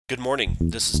Good morning.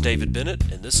 This is David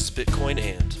Bennett, and this is Bitcoin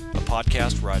And, a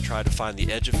podcast where I try to find the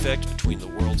edge effect between the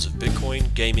worlds of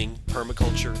Bitcoin, gaming,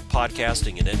 permaculture,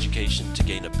 podcasting, and education to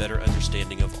gain a better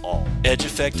understanding of all. Edge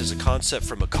effect is a concept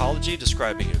from ecology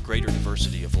describing a greater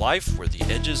diversity of life where the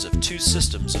edges of two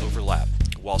systems overlap.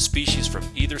 While species from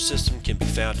either system can be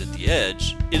found at the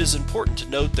edge, it is important to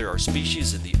note there are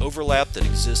species in the overlap that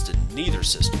exist in neither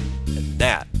system, and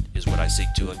that is what I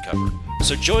seek to uncover.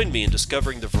 So join me in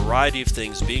discovering the variety of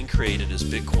things being created as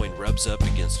Bitcoin rubs up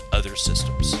against other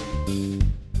systems.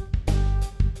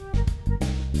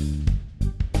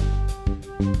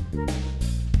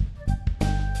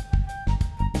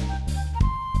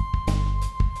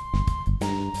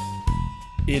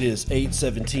 It is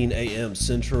 8:17 a.m.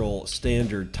 Central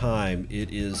Standard Time.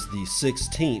 It is the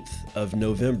 16th of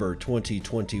November,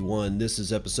 2021. This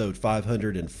is episode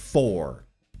 504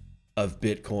 of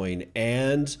Bitcoin,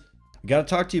 and I got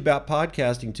to talk to you about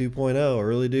podcasting 2.0. I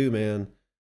really do, man.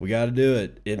 We got to do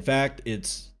it. In fact,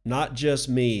 it's not just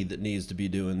me that needs to be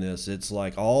doing this. It's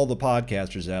like all the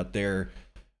podcasters out there.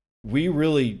 We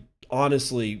really,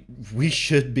 honestly, we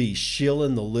should be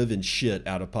shilling the living shit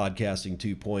out of podcasting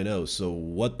 2.0. So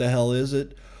what the hell is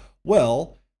it?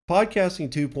 Well,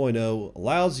 podcasting 2.0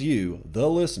 allows you, the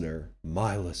listener,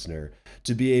 my listener,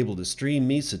 to be able to stream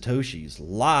me Satoshis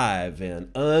live and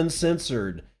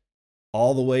uncensored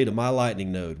all the way to my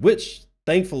Lightning node, which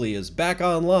thankfully is back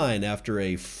online after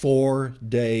a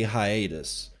 4-day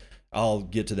hiatus. I'll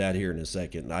get to that here in a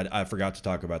second. I forgot to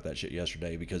talk about that shit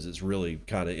yesterday because it's really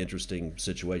kind of interesting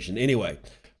situation. Anyway,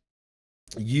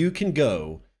 you can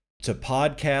go to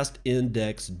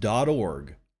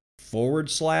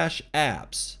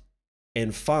podcastindex.org/apps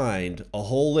and find a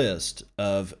whole list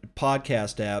of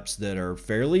podcast apps that are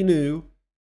fairly new.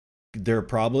 They're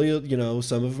probably,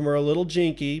 some of them are a little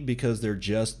jinky because they're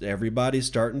just, everybody's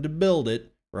starting to build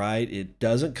it, right? It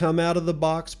doesn't come out of the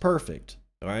box perfect,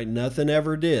 all right? Nothing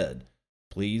ever did.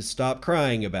 Please stop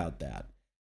crying about that.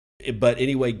 But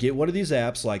anyway, get one of these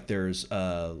apps. Like there's,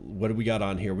 what do we got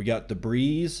on here? We got the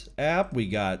Breeze app. We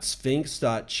got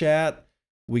Sphinx.chat.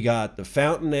 We got the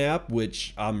Fountain app,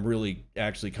 which I'm really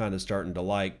actually kind of starting to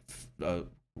like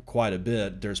quite a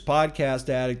bit. There's Podcast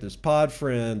Addict. There's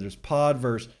Podfriend. There's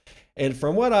Podverse. And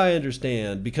from what I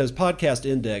understand, because Podcast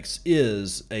Index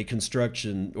is a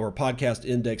construction, or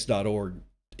podcastindex.org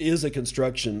is a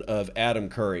construction of Adam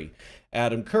Curry.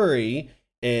 Adam Curry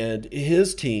and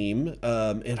his team,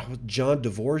 and John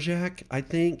Dvorak, I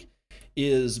think,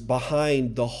 is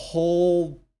behind the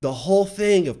whole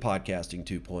thing of Podcasting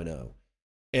 2.0.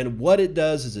 And what it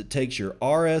does is it takes your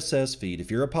RSS feed.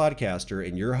 If you're a podcaster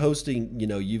and you're hosting,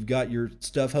 you've got your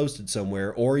stuff hosted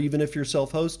somewhere, or even if you're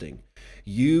self-hosting,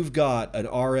 you've got an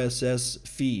RSS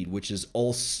feed, which is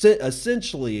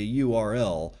essentially a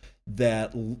URL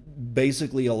that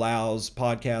basically allows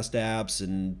podcast apps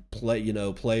and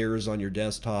players on your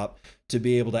desktop to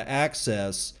be able to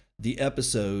access the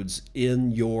episodes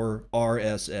in your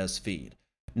RSS feed.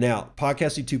 Now,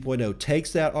 Podcasting 2.0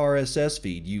 takes that RSS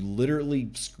feed, you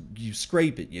literally, you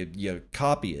scrape it, you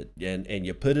copy it, and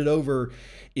you put it over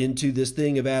into this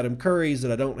thing of Adam Curry's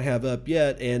that I don't have up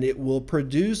yet, and it will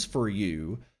produce for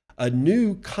you a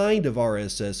new kind of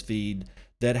RSS feed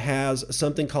that has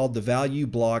something called the value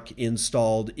block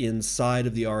installed inside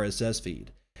of the RSS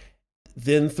feed.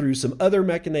 Then through some other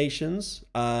machinations,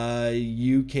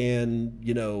 you can,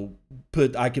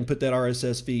 I can put that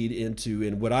RSS feed into,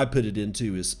 and what I put it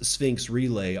into is Sphinx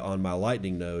Relay on my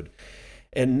Lightning node.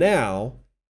 And now,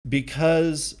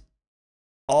 because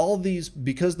the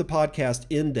podcast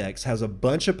index has a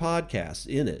bunch of podcasts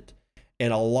in it,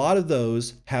 and a lot of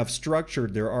those have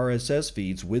structured their RSS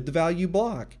feeds with the value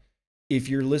block. If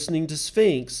you're listening to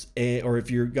Sphinx, or if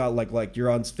you're got like you're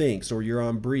on Sphinx, or you're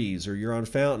on Breeze, or you're on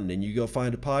Fountain, and you go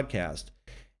find a podcast,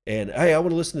 and hey, I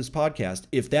want to listen to this podcast.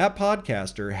 If that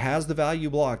podcaster has the value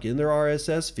block in their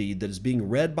RSS feed that is being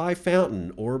read by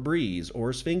Fountain or Breeze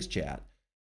or Sphinx Chat,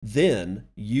 then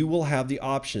you will have the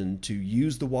option to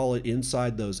use the wallet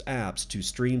inside those apps to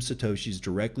stream Satoshis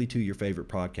directly to your favorite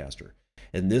podcaster.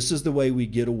 And this is the way we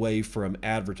get away from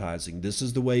advertising. This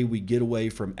is the way we get away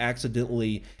from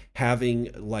accidentally having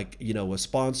a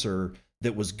sponsor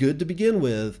that was good to begin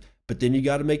with, but then you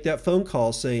got to make that phone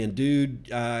call saying,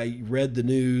 dude, I read the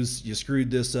news, you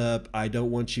screwed this up, I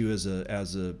don't want you as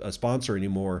a sponsor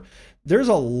anymore. There's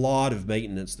a lot of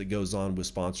maintenance that goes on with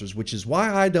sponsors, which is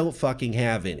why I don't fucking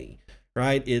have any,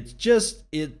 right? It's just,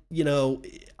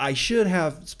 I should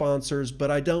have sponsors,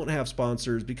 but I don't have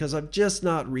sponsors because I'm just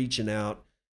not reaching out.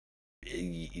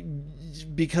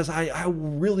 Because I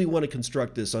really want to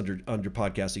construct this under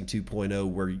Podcasting 2.0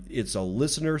 where it's a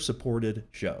listener supported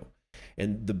show.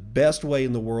 And the best way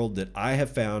in the world that I have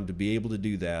found to be able to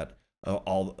do that,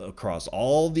 all across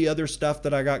all the other stuff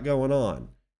that I got going on,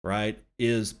 right,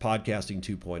 is Podcasting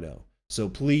 2.0. So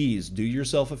please do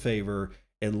yourself a favor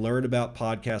and learn about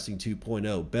Podcasting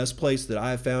 2.0. Best place that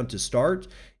I have found to start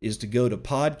is to go to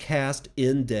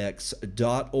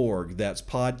podcastindex.org. That's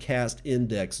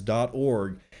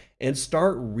podcastindex.org, and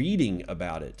start reading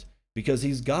about it, because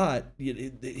he's got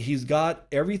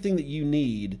everything that you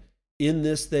need in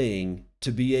this thing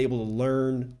to be able to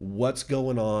learn what's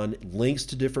going on, links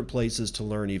to different places to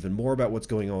learn even more about what's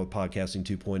going on with Podcasting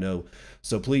 2.0.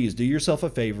 So please do yourself a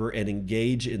favor and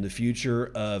engage in the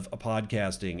future of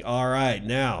podcasting. All right,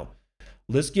 now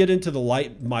let's get into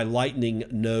my Lightning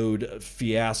node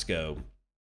fiasco.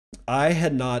 I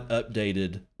had not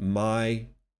updated my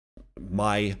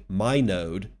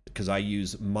node, because I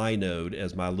use my node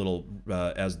as my little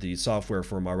as the software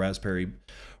for my Raspberry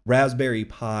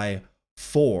Pi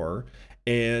 4,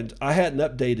 and I hadn't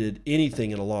updated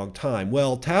anything in a long time.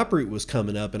 Well, Taproot was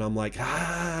coming up, and I'm like,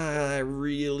 I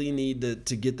really need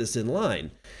to get this in line.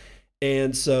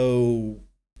 And so,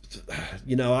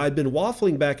 I'd been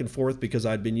waffling back and forth because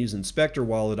I'd been using Spectre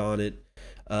Wallet on it,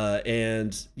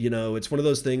 and it's one of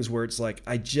those things where it's like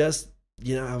I was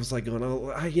like going,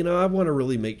 I want to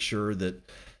really make sure that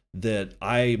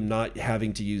I'm not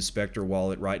having to use Spectre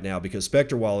Wallet right now, because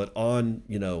Spectre Wallet on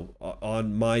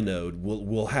my node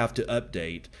will have to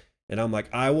update. And I'm like,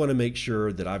 I want to make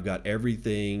sure that I've got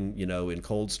everything, in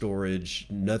cold storage,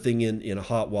 nothing in a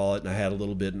hot wallet. And I had a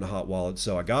little bit in a hot wallet.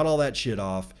 So I got all that shit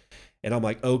off, and I'm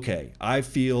like, okay, I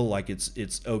feel like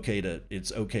it's okay to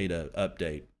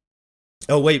update.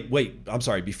 Oh, wait. I'm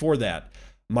sorry. Before that,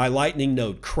 my Lightning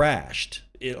node crashed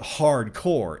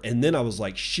hardcore, and then I was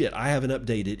like, shit, I haven't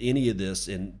updated any of this,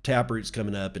 and Taproot's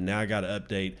coming up, and now I got to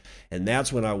update. And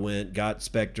that's when I got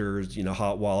Spectre's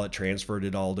hot wallet, transferred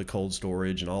it all to cold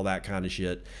storage and all that kind of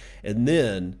shit. And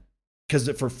then, because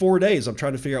for 4 days I'm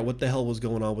trying to figure out what the hell was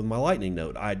going on with my Lightning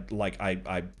node, I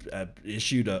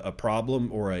issued a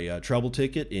problem or a trouble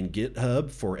ticket in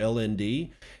GitHub for LND,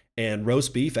 and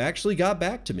Roast Beef actually got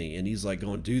back to me, and he's like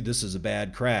going, dude, this is a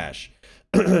bad crash.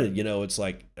 It's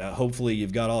like, hopefully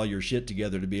you've got all your shit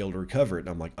together to be able to recover it. And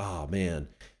I'm like, oh man.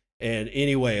 And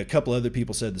anyway, a couple other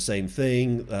people said the same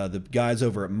thing. The guys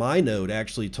over at my node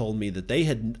actually told me that they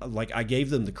had, I gave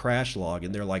them the crash log,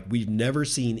 and they're like, we've never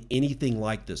seen anything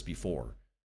like this before.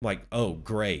 I'm like, oh,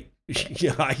 great.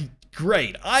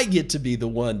 Great. I get to be the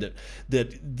one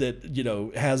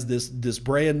that has this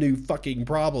brand new fucking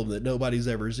problem that nobody's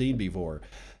ever seen before.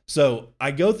 So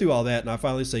I go through all that, and I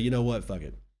finally say, you know what? Fuck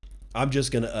it. I'm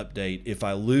just going to update. If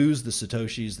I lose the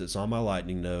Satoshis that's on my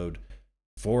Lightning node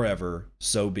forever,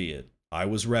 so be it. I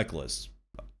was reckless.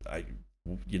 If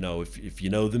you know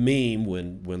the meme,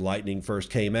 when Lightning first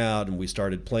came out and we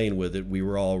started playing with it, we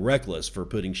were all reckless for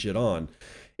putting shit on.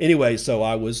 Anyway, so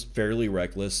I was fairly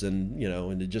reckless, and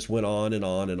and it just went on and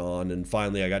on and on, and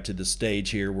finally I got to the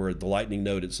stage here where the Lightning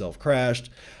node itself crashed.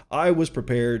 I was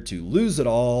prepared to lose it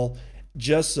all,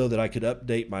 just so that I could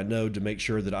update my node to make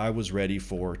sure that I was ready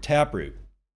for Taproot.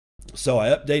 So I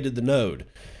updated the node.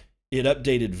 It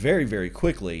updated very, very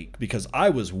quickly because I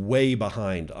was way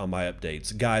behind on my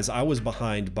updates. Guys, I was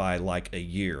behind by like a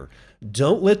year.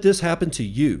 Don't let this happen to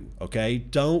you, okay?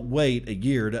 Don't wait a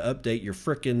year to update your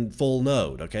frickin' full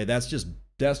node, okay? That's just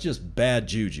bad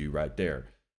juju right there.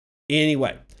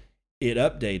 Anyway, it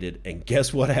updated, and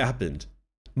guess what happened?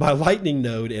 My Lightning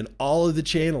node and all of the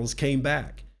channels came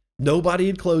back. Nobody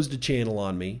had closed a channel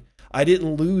on me. I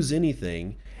didn't lose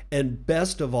anything. And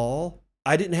best of all,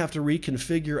 I didn't have to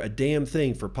reconfigure a damn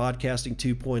thing for Podcasting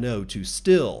 2.0 to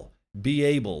still be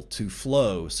able to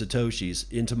flow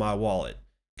Satoshis into my wallet,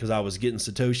 because I was getting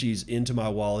Satoshis into my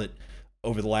wallet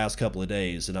over the last couple of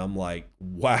days. And I'm like,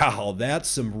 wow, that's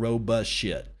some robust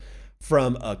shit.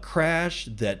 From a crash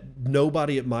that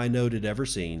nobody at my node had ever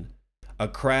seen, a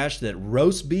crash that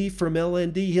Roast Beef from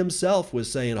LND himself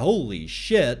was saying, holy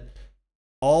shit,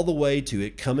 all the way to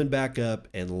it coming back up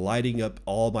and lighting up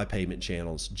all my payment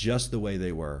channels just the way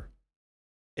they were.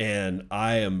 And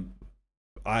I'm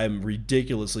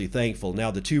ridiculously thankful.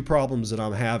 Now, the two problems that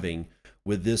I'm having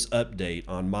with this update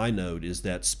on my node is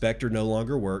that Spectre no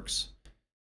longer works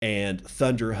and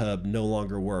ThunderHub no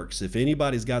longer works. If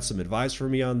anybody's got some advice for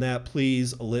me on that,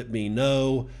 please let me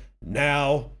know.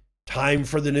 Now, time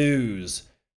for the news.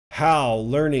 How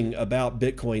learning about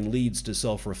Bitcoin leads to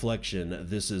self-reflection.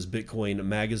 This is Bitcoin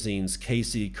Magazine's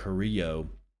Casey Carrillo.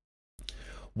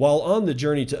 While on the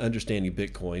journey to understanding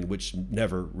Bitcoin, which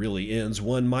never really ends,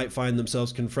 one might find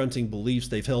themselves confronting beliefs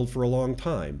they've held for a long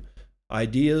time.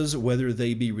 Ideas, whether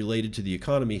they be related to the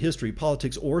economy, history,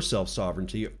 politics, or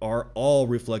self-sovereignty, are all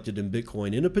reflected in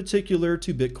Bitcoin in a particular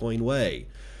to Bitcoin way.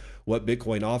 What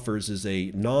Bitcoin offers is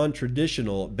a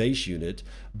non-traditional base unit,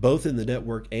 both in the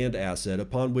network and asset,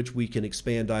 upon which we can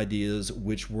expand ideas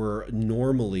which were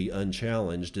normally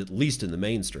unchallenged, at least in the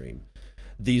mainstream.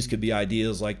 These could be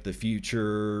ideas like the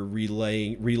future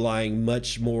relying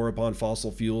much more upon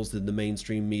fossil fuels than the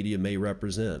mainstream media may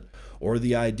represent, or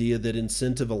the idea that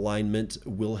incentive alignment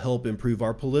will help improve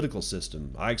our political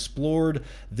system. I explored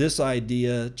this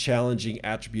idea challenging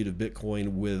attribute of Bitcoin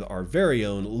with our very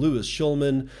own Louis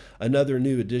Schulman, another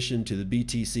new addition to the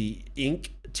BTC Inc.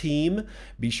 team.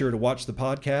 Be sure to watch the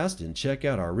podcast and check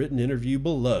out our written interview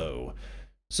below.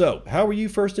 So, how were you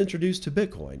first introduced to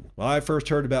Bitcoin? Well, I first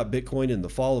heard about Bitcoin in the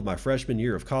fall of my freshman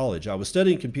year of college. I was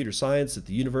studying computer science at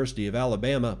the University of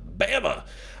Alabama. Bama!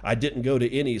 I didn't go to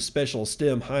any special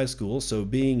STEM high school, so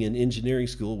being in engineering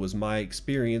school was my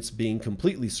experience being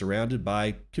completely surrounded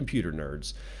by computer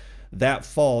nerds. That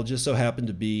fall just so happened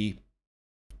to be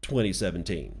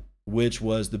 2017. Which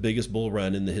was the biggest bull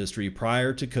run in the history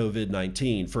prior to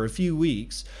COVID-19. For a few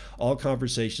weeks, all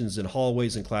conversations in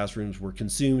hallways and classrooms were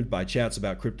consumed by chats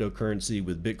about cryptocurrency,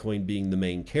 with Bitcoin being the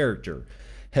main character.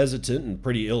 Hesitant and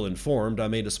pretty ill-informed, I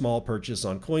made a small purchase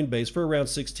on Coinbase for around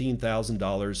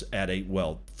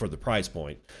 $16,000 for the price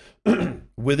point.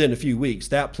 Within a few weeks,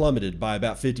 that plummeted by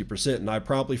about 50%, and I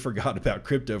promptly forgot about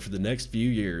crypto for the next few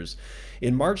years.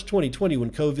 In March 2020,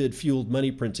 when COVID-fueled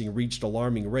money printing reached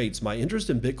alarming rates, my interest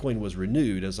in Bitcoin was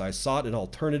renewed as I sought an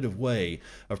alternative way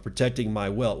of protecting my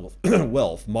wealth,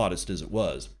 modest as it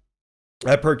was.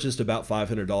 I purchased about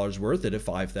 $500 worth at a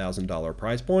 $5,000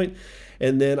 price point,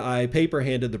 and then I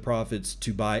paper-handed the profits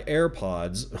to buy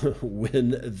AirPods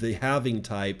when the halving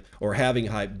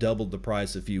hype doubled the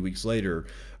price a few weeks later.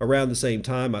 Around the same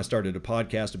time, I started a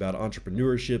podcast about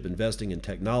entrepreneurship, investing, and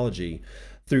technology.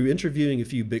 Through interviewing a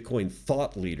few Bitcoin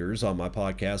thought leaders on my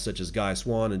podcast, such as Guy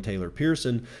Swan and Taylor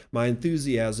Pearson, my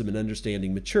enthusiasm and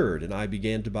understanding matured, and I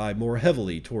began to buy more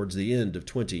heavily towards the end of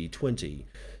 2020.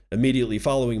 Immediately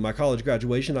following my college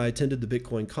graduation, I attended the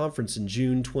Bitcoin conference in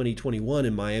June 2021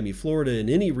 in Miami, Florida, and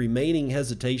any remaining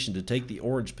hesitation to take the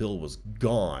orange pill was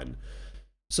gone.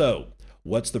 So,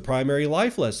 what's the primary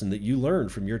life lesson that you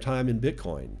learned from your time in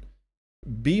Bitcoin?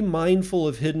 Be mindful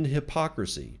of hidden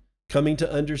hypocrisy. Coming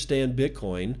to understand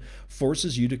Bitcoin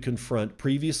forces you to confront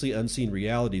previously unseen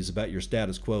realities about your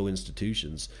status quo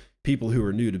institutions. People who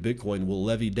are new to Bitcoin will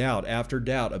levy doubt after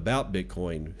doubt about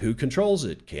Bitcoin. Who controls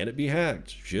it? Can it be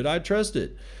hacked? Should I trust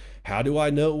it? How do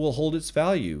I know it will hold its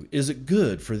value? Is it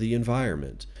good for the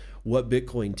environment? What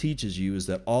Bitcoin teaches you is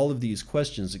that all of these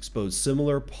questions expose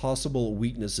similar possible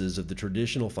weaknesses of the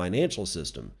traditional financial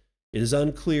system. It is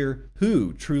unclear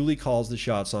who truly calls the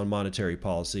shots on monetary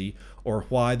policy or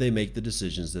why they make the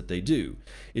decisions that they do.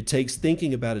 It takes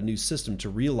thinking about a new system to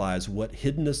realize what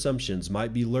hidden assumptions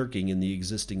might be lurking in the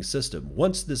existing system.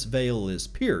 Once this veil is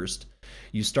pierced,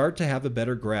 you start to have a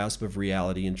better grasp of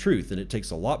reality and truth, and it takes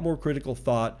a lot more critical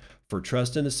thought for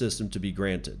trust in a system to be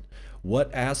granted.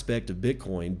 What aspect of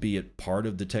Bitcoin, be it part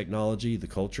of the technology, the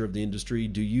culture of the industry,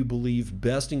 do you believe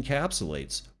best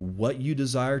encapsulates what you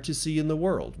desire to see in the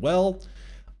world? Well,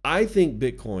 I think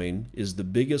Bitcoin is the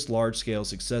biggest large-scale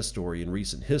success story in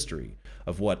recent history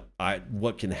of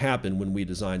what can happen when we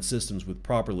design systems with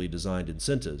properly designed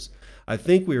incentives. I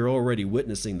think we are already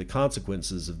witnessing the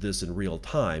consequences of this in real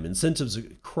time. Incentives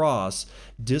across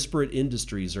disparate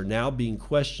industries are now being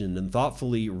questioned and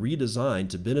thoughtfully redesigned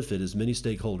to benefit as many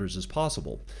stakeholders as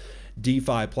possible.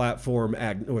 DeFi platform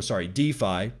agnostic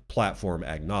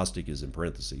is in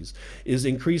parentheses, is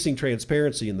increasing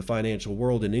transparency in the financial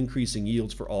world and increasing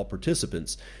yields for all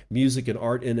participants. Music and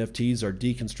art NFTs are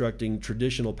deconstructing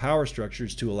traditional power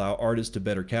structures to allow artists to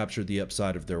better capture the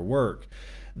upside of their work.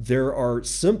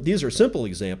 These are simple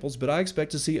examples, but I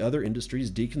expect to see other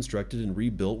industries deconstructed and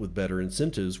rebuilt with better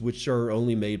incentives, which are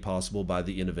only made possible by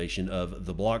the innovation of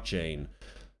the blockchain.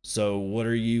 So what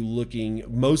are you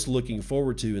most looking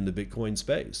forward to in the Bitcoin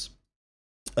space?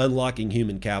 Unlocking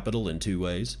human capital in two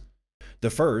ways. The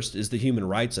first is the human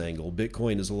rights angle.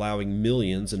 Bitcoin is allowing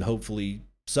millions and hopefully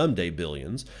someday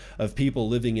billions of people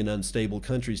living in unstable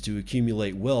countries to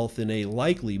accumulate wealth in a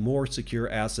likely more secure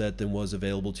asset than was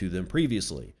available to them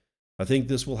previously. I think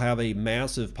this will have a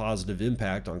massive positive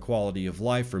impact on quality of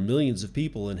life for millions of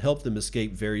people and help them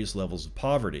escape various levels of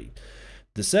poverty.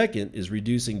 The second is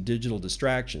reducing digital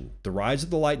distraction. The rise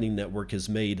of the Lightning Network has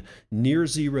made near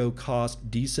zero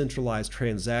cost decentralized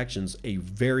transactions a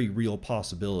very real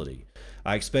possibility.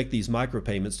 I expect these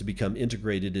micropayments to become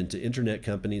integrated into internet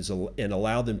companies and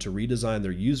allow them to redesign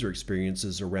their user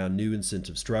experiences around new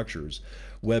incentive structures.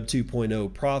 Web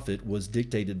 2.0 profit was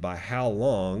dictated by how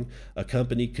long a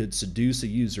company could seduce a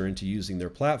user into using their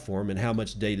platform and how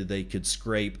much data they could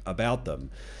scrape about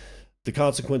them. The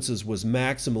consequences was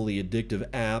maximally addictive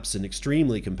apps and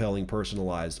extremely compelling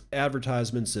personalized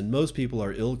advertisements, and most people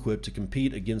are ill-equipped to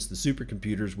compete against the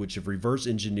supercomputers which have reverse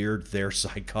engineered their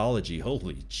psychology.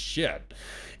 Holy shit.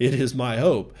 It is my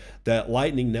hope that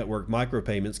Lightning Network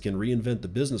micropayments can reinvent the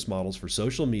business models for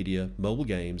social media, mobile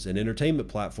games, and entertainment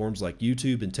platforms like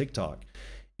YouTube and TikTok.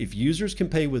 If users can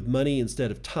pay with money instead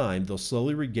of time, they'll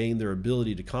slowly regain their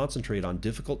ability to concentrate on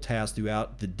difficult tasks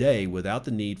throughout the day without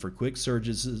the need for quick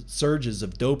surges of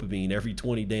dopamine every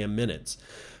 20 damn minutes.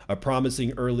 A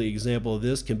promising early example of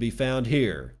this can be found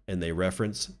here, and they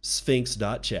reference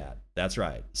Sphinx.chat. That's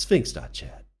right,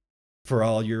 Sphinx.chat. For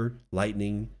all your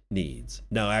Lightning needs.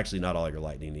 No, actually not all your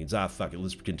Lightning needs. Fuck it,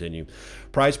 let's continue.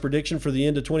 Price prediction for the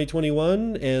end of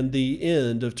 2021 and the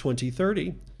end of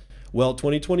 2030. Well,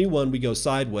 2021, we go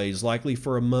sideways, likely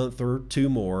for a month or two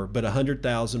more, but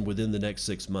 100,000 within the next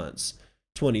 6 months.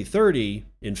 2030,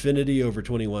 infinity over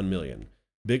 21 million.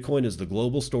 Bitcoin is the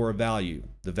global store of value.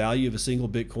 The value of a single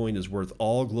Bitcoin is worth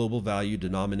all global value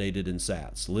denominated in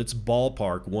sats. Let's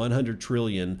ballpark 100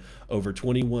 trillion over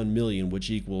 21 million, which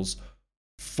equals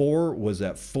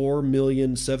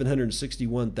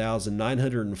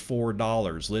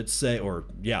 $4,761,904. Let's say,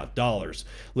 dollars.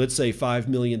 Let's say $5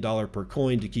 million per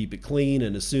coin to keep it clean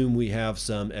and assume we have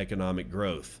some economic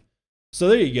growth. So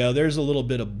there you go. There's a little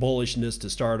bit of bullishness to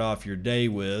start off your day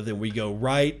with, and we go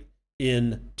right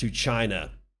into China.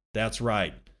 That's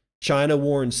right. China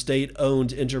warns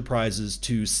state-owned enterprises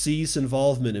to cease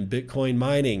involvement in Bitcoin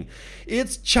mining.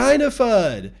 It's China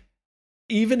FUD.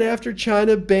 Even after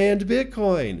China banned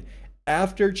Bitcoin,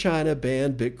 after China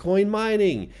banned Bitcoin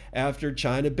mining, after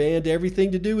China banned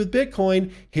everything to do with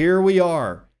Bitcoin, here we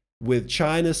are with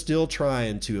China still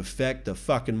trying to affect the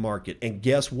fucking market. And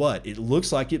guess what? It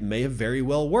looks like it may have very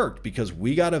well worked because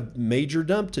we got a major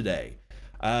dump today.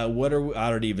 I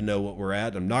don't even know what we're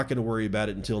at. I'm not going to worry about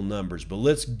it until numbers. But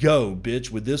let's go,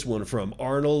 bitch, with this one from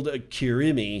Arnold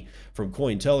Kirimi from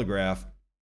Cointelegraph.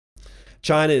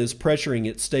 China is pressuring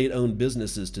its state-owned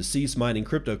businesses to cease mining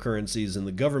cryptocurrencies, and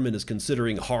the government is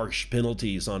considering harsh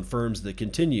penalties on firms that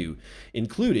continue,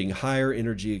 including higher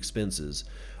energy expenses.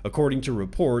 According to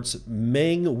reports,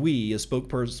 Meng Wei, a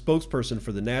spokesperson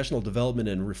for the National Development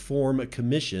and Reform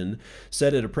Commission,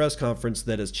 said at a press conference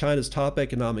that as China's top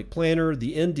economic planner,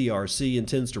 the NDRC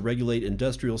intends to regulate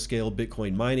industrial-scale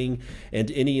Bitcoin mining and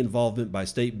any involvement by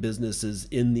state businesses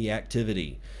in the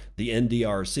activity. The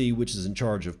NDRC, which is in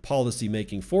charge of policy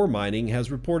making for mining, has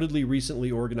reportedly recently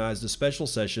organized a special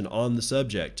session on the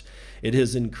subject. It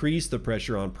has increased the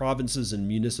pressure on provinces and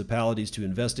municipalities to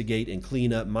investigate and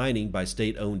clean up mining by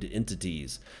state-owned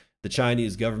entities. The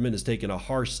Chinese government has taken a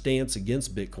harsh stance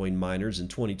against Bitcoin miners in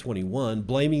 2021,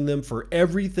 blaming them for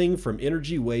everything from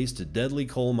energy waste to deadly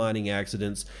coal mining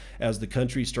accidents as the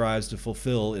country strives to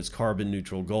fulfill its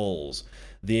carbon-neutral goals.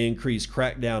 The increased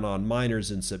crackdown on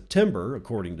miners in September,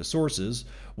 according to sources,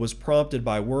 was prompted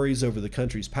by worries over the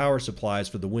country's power supplies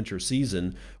for the winter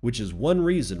season, which is one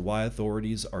reason why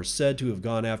authorities are said to have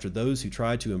gone after those who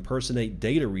tried to impersonate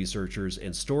data researchers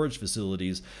and storage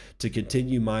facilities to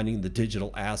continue mining the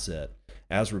digital asset.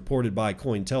 As reported by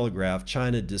Cointelegraph,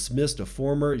 China dismissed a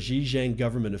former Xinjiang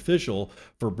government official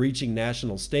for breaching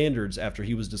national standards after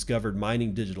he was discovered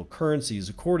mining digital currencies,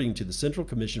 according to the Central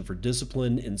Commission for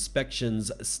Discipline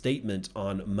Inspection's statement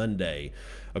on Monday.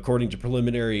 According to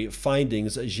preliminary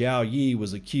findings, Zhao Yi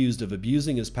was accused of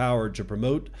abusing his power to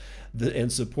promote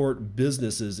and support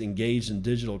businesses engaged in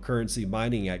digital currency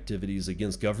mining activities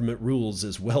against government rules,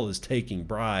 as well as taking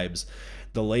bribes.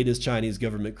 The latest Chinese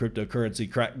government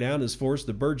cryptocurrency crackdown has forced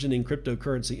the burgeoning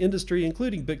cryptocurrency industry,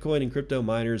 including Bitcoin and crypto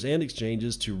miners and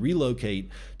exchanges, to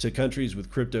relocate to countries with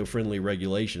crypto-friendly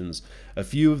regulations. A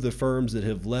few of the firms that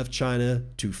have left China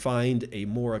to find a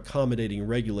more accommodating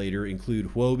regulator include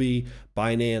Huobi,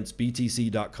 Binance,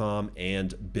 BTC.com,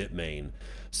 and Bitmain.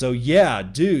 So yeah,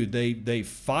 dude, they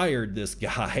fired this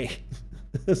guy.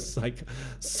 It's like,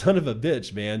 son of a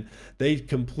bitch, man. They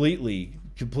completely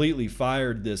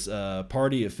fired this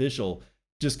party official,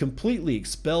 just completely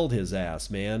expelled his ass,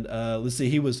 man. Let's see,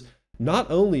 he was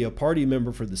not only a party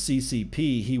member for the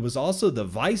CCP, he was also the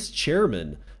vice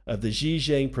chairman of the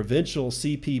Xinjiang Provincial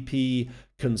CPP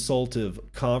consultative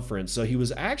conference. So he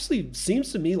was actually,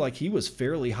 seems to me like he was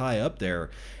fairly high up there,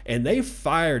 and they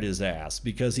fired his ass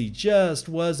because he just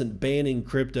wasn't banning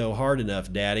crypto hard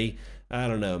enough, daddy. I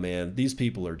don't know, man. These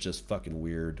people are just fucking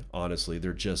weird. Honestly,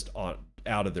 they're just out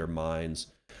of their minds.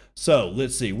 So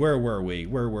let's see. Where were we?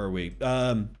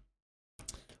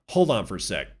 Hold on for a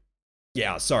sec.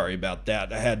 Yeah, sorry about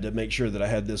that. I had to make sure that I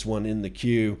had this one in the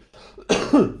queue.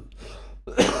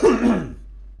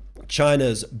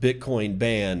 China's Bitcoin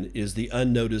ban is the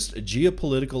unnoticed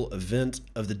geopolitical event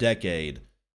of the decade.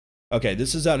 Okay,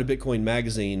 this is out of Bitcoin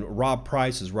Magazine. Rob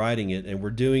Price is writing it, and we're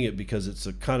doing it because it's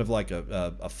a kind of like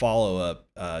a follow-up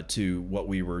to what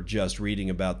we were just reading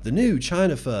about, the new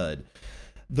China FUD.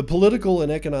 The political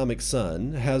and economic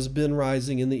sun has been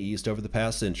rising in the East over the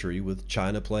past century, with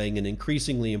China playing an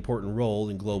increasingly important role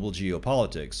in global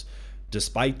geopolitics.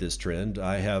 Despite this trend,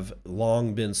 I have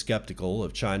long been skeptical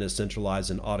of China's centralized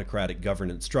and autocratic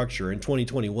governance structure, and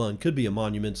 2021 could be a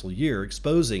monumental year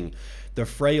exposing the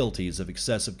frailties of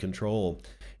excessive control.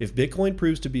 If Bitcoin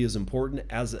proves to be as important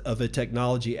as of a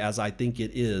technology as I think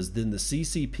it is, then the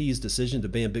CCP's decision to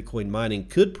ban Bitcoin mining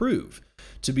could prove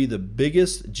to be the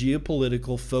biggest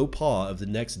geopolitical faux pas of the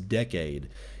next decade.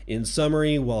 In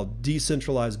summary, while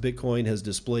decentralized Bitcoin has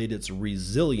displayed its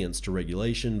resilience to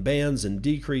regulation, bans, and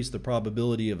decreased the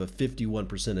probability of a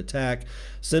 51% attack,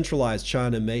 centralized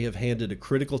China may have handed a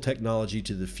critical technology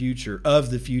to the future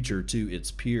to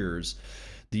its peers.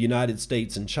 The United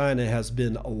States and China have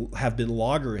been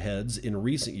loggerheads in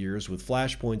recent years, with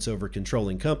flashpoints over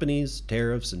controlling companies,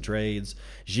 tariffs and trades,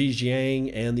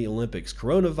 Xinjiang and the Olympics,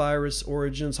 coronavirus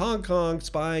origins, Hong Kong,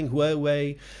 spying,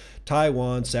 Huawei,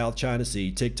 Taiwan, South China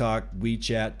Sea, TikTok,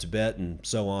 WeChat, Tibet, and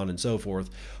so on and so forth.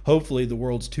 Hopefully, the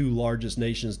world's two largest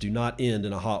nations do not end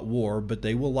in a hot war, but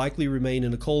they will likely remain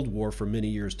in a cold war for many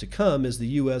years to come as the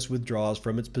U.S. withdraws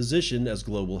from its position as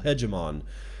global hegemon.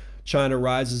 China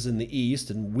rises in the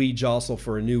east, and we jostle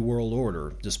for a new world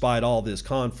order. Despite all this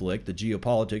conflict, the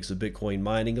geopolitics of Bitcoin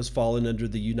mining has fallen under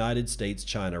the United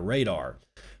States-China radar.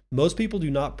 Most people do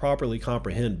not properly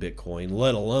comprehend Bitcoin,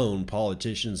 let alone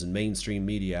politicians and mainstream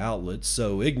media outlets,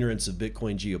 so ignorance of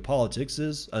Bitcoin geopolitics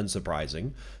is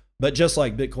unsurprising. But just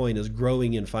like Bitcoin is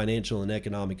growing in financial and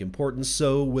economic importance,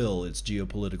 so will its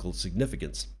geopolitical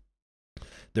significance.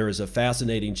 There is a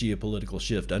fascinating geopolitical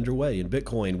shift underway in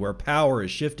Bitcoin, where power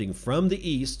is shifting from the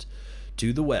east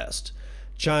to the west.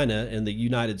 China and the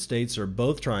United States are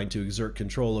both trying to exert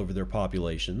control over their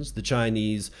populations. The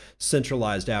Chinese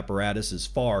centralized apparatus is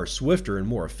far swifter and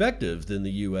more effective than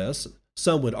the U.S.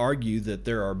 Some would argue that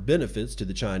there are benefits to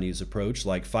the Chinese approach,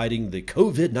 like fighting the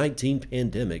COVID-19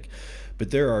 pandemic,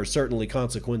 but there are certainly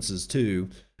consequences too.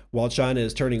 While China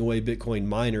is turning away Bitcoin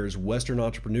miners, Western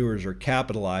entrepreneurs are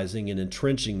capitalizing and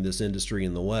entrenching this industry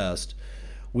in the West.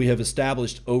 We have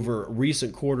established over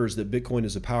recent quarters that Bitcoin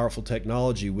is a powerful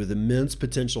technology with immense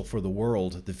potential for the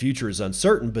world. The future is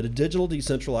uncertain, but a digital,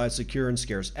 decentralized, secure, and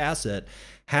scarce asset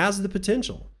has the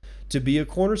potential to be a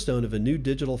cornerstone of a new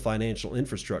digital financial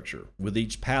infrastructure. With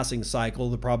each passing cycle,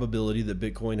 the probability that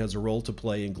Bitcoin has a role to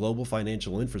play in global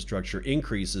financial infrastructure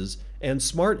increases, and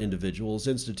smart individuals,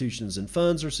 institutions, and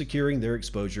funds are securing their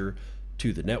exposure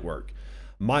to the network.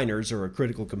 Miners are a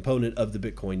critical component of the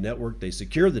Bitcoin network. They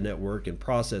secure the network and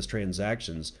process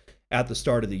transactions. At the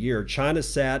start of the year, China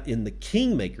sat in the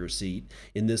kingmaker seat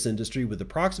in this industry with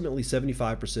approximately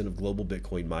 75% of global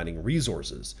Bitcoin mining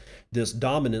resources. This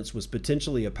dominance was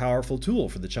potentially a powerful tool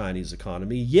for the Chinese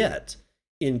economy, yet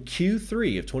in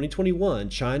Q3 of 2021,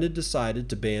 China decided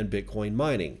to ban Bitcoin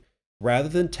mining. Rather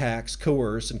than tax,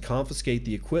 coerce, and confiscate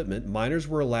the equipment, miners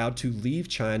were allowed to leave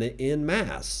China en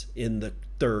masse in the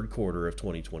third quarter of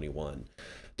 2021.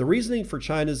 The reasoning for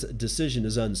China's decision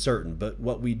is uncertain, but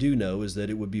what we do know is that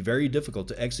it would be very difficult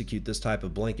to execute this type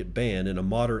of blanket ban in a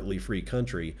moderately free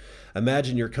country.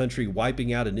 Imagine your country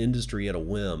wiping out an industry at a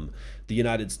whim. The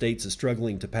United States is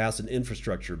struggling to pass an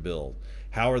infrastructure bill.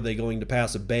 How are they going to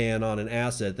pass a ban on an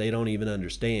asset they don't even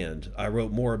understand? I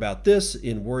wrote more about this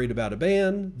in Worried About a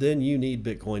Ban. Then you need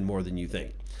Bitcoin more than you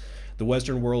think. The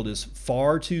Western world is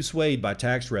far too swayed by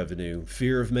tax revenue,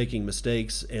 fear of making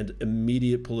mistakes, and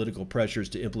immediate political pressures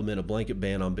to implement a blanket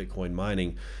ban on Bitcoin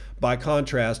mining. By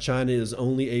contrast, China is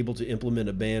only able to implement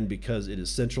a ban because it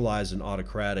is centralized and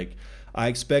autocratic. I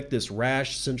expect this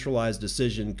rash, centralized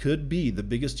decision could be the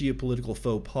biggest geopolitical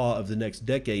faux pas of the next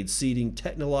decade, ceding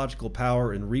technological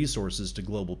power and resources to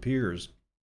global peers.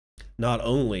 Not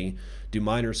only do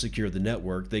miners secure the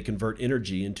network, they convert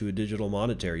energy into a digital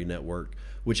monetary network,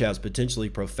 which has potentially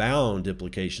profound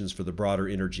implications for the broader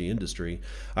energy industry.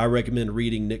 I recommend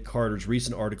reading Nick Carter's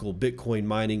recent article, Bitcoin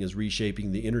Mining is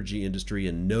Reshaping the Energy Industry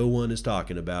and No One is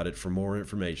Talking About It, for more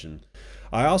information.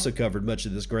 I also covered much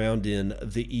of this ground in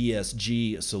the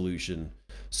ESG solution.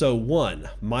 So, one,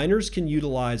 miners can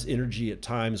utilize energy at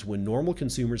times when normal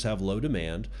consumers have low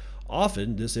demand.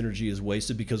 Often, this energy is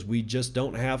wasted because we just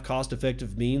don't have cost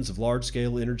effective means of large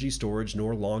scale energy storage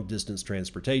nor long distance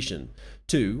transportation.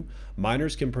 Two,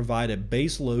 miners can provide a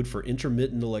base load for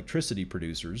intermittent electricity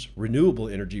producers. Renewable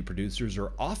energy producers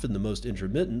are often the most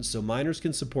intermittent, so miners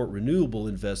can support renewable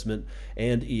investment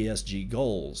and ESG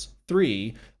goals.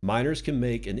 Three, miners can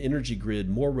make an energy grid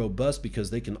more robust because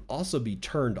they can also be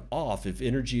turned off if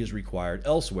energy is required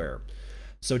elsewhere.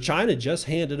 So China just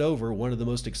handed over one of the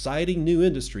most exciting new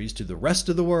industries to the rest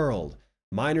of the world.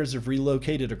 Miners have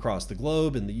relocated across the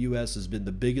globe, and the U.S. has been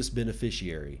the biggest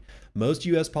beneficiary. Most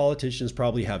U.S. politicians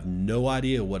probably have no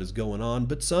idea what is going on,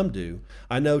 but some do.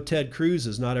 I know Ted Cruz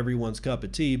is not everyone's cup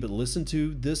of tea, but listen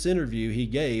to this interview he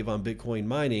gave on Bitcoin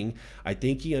mining. I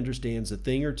think he understands a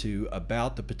thing or two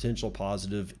about the potential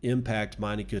positive impact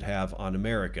mining could have on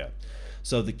America.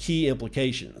 So the key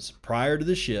implications. Prior to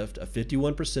the shift, a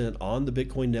 51% on the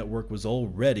Bitcoin network was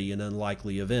already an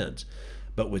unlikely event.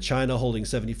 But with China holding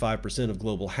 75% of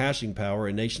global hashing power,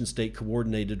 a nation-state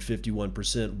coordinated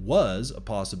 51% was a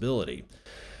possibility.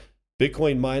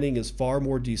 Bitcoin mining is far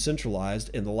more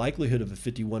decentralized, and the likelihood of a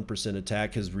 51%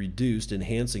 attack has reduced,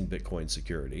 enhancing Bitcoin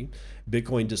security.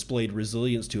 Bitcoin displayed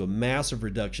resilience to a massive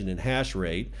reduction in hash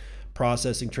rate,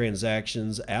 processing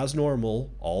transactions as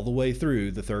normal all the way through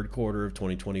the third quarter of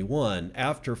 2021.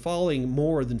 After falling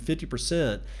more than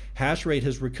 50%, hash rate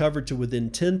has recovered to within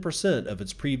 10% of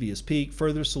its previous peak,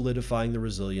 further solidifying the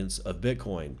resilience of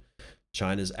Bitcoin.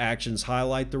 China's actions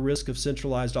highlight the risk of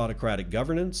centralized autocratic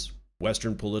governance.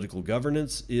 Western political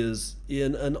governance is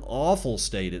in an awful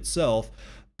state itself,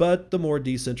 but the more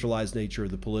decentralized nature of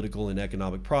the political and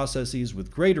economic processes with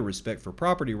greater respect for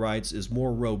property rights is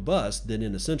more robust than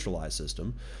in a centralized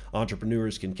system.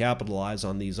 Entrepreneurs can capitalize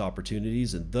on these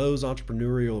opportunities, and those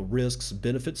entrepreneurial risks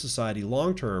benefit society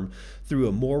long term through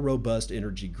a more robust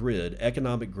energy grid,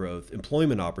 economic growth,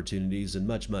 employment opportunities, and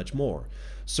much, much more.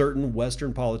 Certain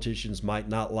Western politicians might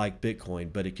not like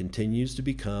Bitcoin, but it continues to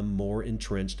become more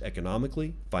entrenched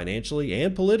economically, financially,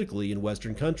 and politically in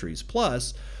Western countries.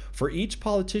 Plus, for each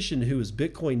politician who is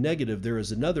Bitcoin negative, there is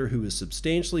another who is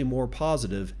substantially more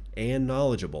positive and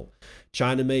knowledgeable.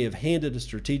 China may have handed a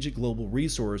strategic global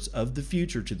resource of the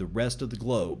future to the rest of the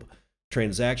globe.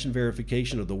 Transaction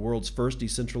verification of the world's first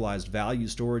decentralized value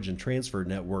storage and transfer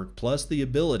network, plus the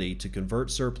ability to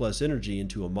convert surplus energy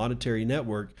into a monetary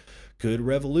network, could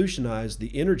revolutionize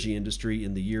the energy industry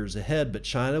in the years ahead, but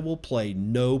China will play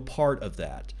no part of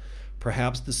that.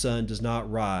 Perhaps the sun does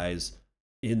not rise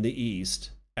in the east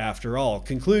after all.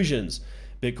 Conclusions.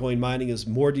 Bitcoin mining is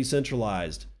more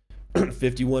decentralized.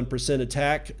 51%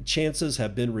 attack chances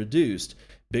have been reduced.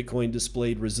 Bitcoin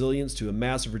displayed resilience to a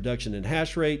massive reduction in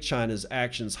hash rate. China's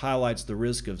actions highlights the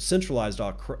risk of centralized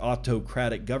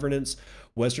autocratic governance.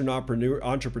 Western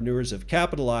entrepreneurs have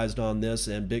capitalized on this,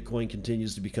 and Bitcoin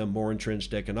continues to become more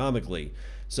entrenched economically.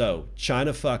 So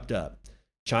China fucked up.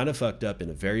 China fucked up in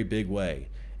a very big way,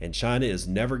 and China is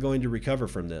never going to recover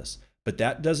from this. But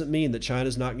that doesn't mean that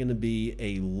China's not going to be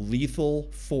a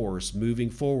lethal force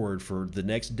moving forward for the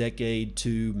next decade,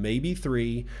 2, maybe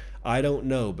 3. I don't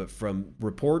know. But from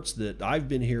reports that I've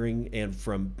been hearing and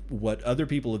from what other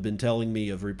people have been telling me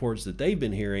of reports that they've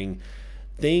been hearing,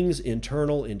 things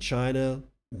internal in China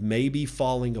may be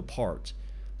falling apart.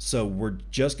 So we're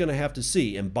just going to have to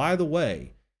see. And by the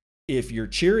way, if you're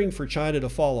cheering for China to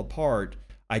fall apart,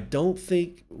 I don't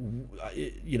think,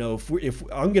 if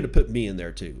I'm going to put me in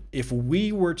there too. If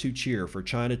we were to cheer for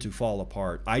China to fall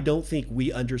apart, I don't think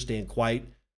we understand quite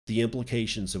the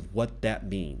implications of what that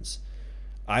means.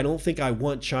 I don't think I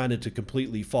want China to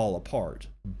completely fall apart,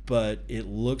 but it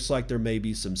looks like there may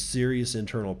be some serious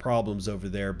internal problems over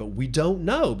there, but we don't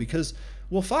know because,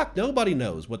 well, fuck, nobody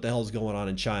knows what the hell's going on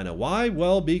in China. Why?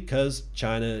 Well, because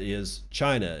China is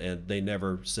China and they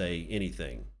never say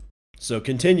anything. So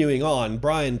continuing on,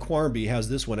 Brian Quarmby has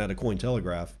this one out of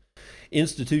Cointelegraph.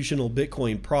 Institutional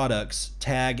Bitcoin products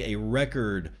tag a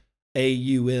record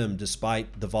AUM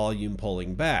despite the volume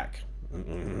pulling back.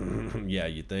 Yeah,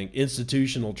 you think.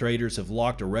 Institutional traders have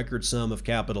locked a record sum of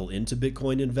capital into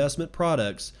Bitcoin investment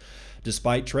products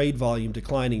despite trade volume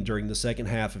declining during the second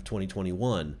half of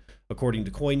 2021. According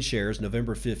to CoinShares,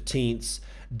 November 15th's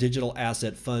Digital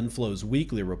Asset Fund Flows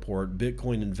Weekly report,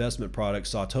 Bitcoin investment products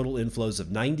saw total inflows of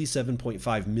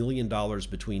 $97.5 million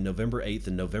between November 8th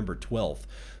and November 12th,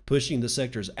 pushing the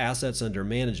sector's assets under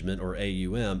management, or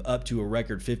AUM, up to a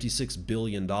record $56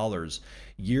 billion.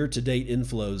 Year-to-date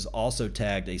inflows also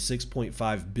tagged a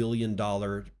 $6.5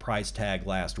 billion price tag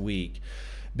last week.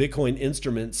 Bitcoin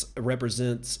instruments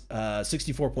represents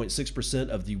 64.6%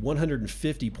 of the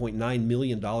 $150.9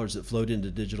 million that flowed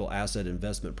into digital asset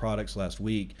investment products last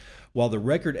week, while the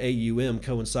record AUM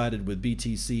coincided with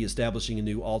BTC establishing a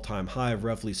new all-time high of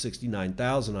roughly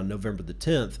 69,000 on November the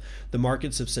 10th. The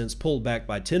markets have since pulled back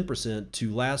by 10%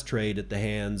 to last trade at the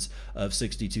hands of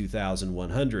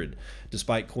 62,100.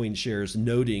 Despite CoinShares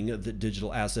noting that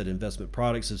digital asset investment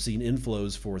products have seen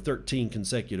inflows for 13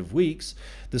 consecutive weeks,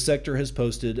 the sector has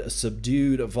posted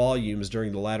subdued volumes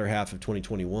during the latter half of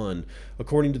 2021.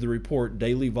 According to the report,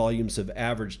 daily volumes have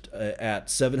averaged at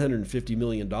 $750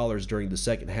 million during the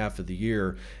second half of the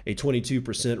year, a 22%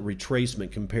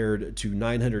 retracement compared to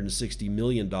 $960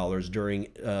 million during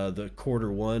the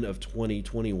quarter one of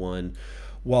 2021.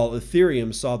 While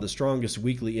Ethereum saw the strongest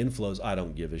weekly inflows, I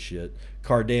don't give a shit.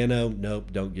 Cardano,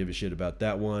 nope, don't give a shit about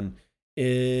that one.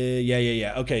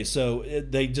 Yeah. Okay, so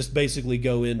they just basically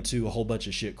go into a whole bunch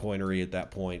of shit coinery at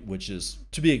that point, which is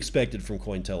to be expected from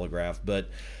Cointelegraph. But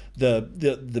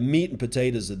the meat and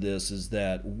potatoes of this is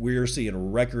that we're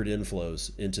seeing record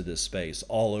inflows into this space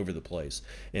all over the place,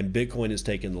 and Bitcoin has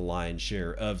taken the lion's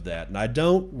share of that. And I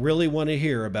don't really want to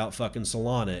hear about fucking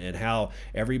Solana and how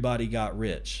everybody got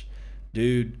rich,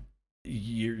 dude.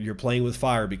 You're playing with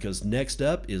fire, because next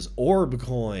up is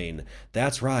Orbcoin.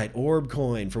 That's right,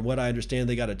 Orbcoin. From what I understand,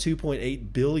 they got a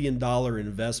 $2.8 billion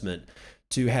investment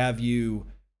to have you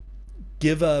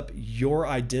give up your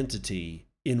identity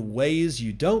in ways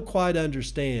you don't quite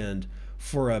understand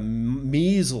for a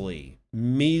measly,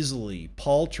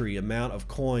 paltry amount of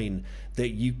coin that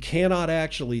you cannot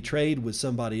actually trade with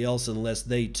somebody else unless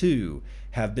they too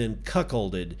have been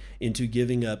cuckolded into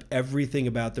giving up everything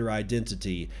about their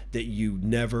identity that you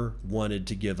never wanted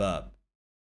to give up.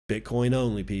 Bitcoin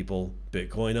only, people.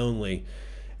 Bitcoin only.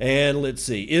 And let's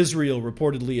see. Israel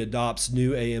reportedly adopts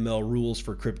new AML rules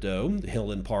for crypto.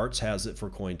 Hill and Parts has it for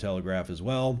Cointelegraph as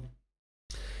well.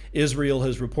 Israel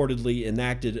has reportedly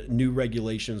enacted new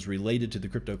regulations related to the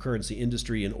cryptocurrency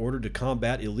industry in order to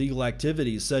combat illegal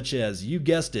activities such as, you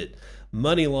guessed it,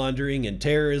 money laundering and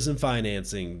terrorism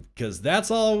financing, because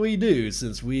that's all we do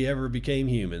since we ever became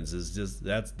humans. Is just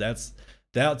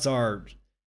that's our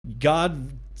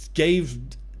God gave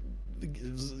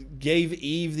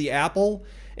Eve the apple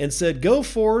and said, go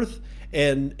forth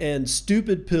and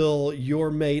stupid pill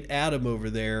your mate Adam over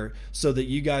there so that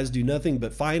you guys do nothing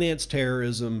but finance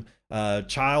terrorism,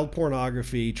 child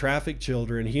pornography, traffic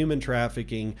children, human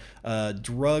trafficking,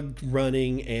 drug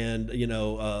running, and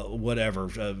whatever,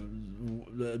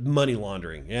 money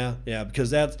laundering. Yeah,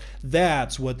 because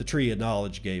that's what the tree of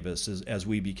knowledge gave us as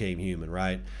we became human,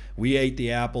 right? We ate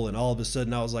the apple, and all of a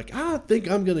sudden I was like, I think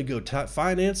I'm gonna go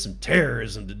finance some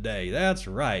terrorism today. That's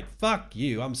right. Fuck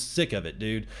you. I'm sick of it,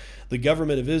 dude. The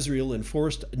government of Israel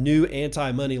enforced new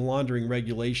anti-money laundering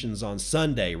regulations on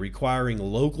Sunday, requiring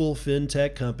local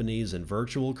fintech companies and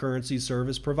virtual currency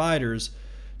service providers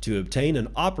to obtain an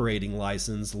operating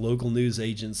license, local news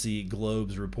agency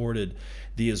Globes reported.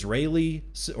 The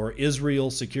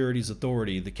Israel Securities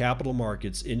Authority, the Capital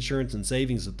Markets, Insurance and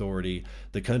Savings Authority,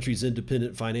 the country's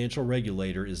independent financial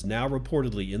regulator, is now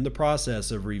reportedly in the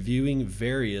process of reviewing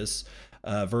various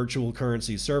virtual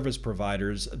currency service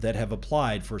providers that have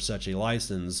applied for such a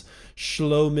license.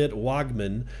 Shlomit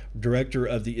Wagman, director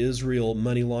of the Israel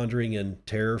Money Laundering and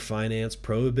Terror Finance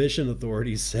Prohibition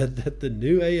Authority, said that the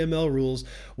new AML rules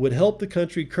would help the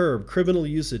country curb criminal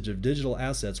usage of digital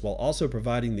assets while also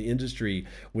providing the industry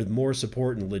with more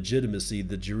support and legitimacy,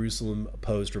 the Jerusalem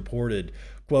Post reported.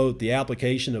 Quote, the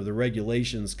application of the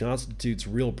regulations constitutes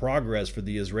real progress for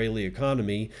the Israeli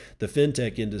economy, the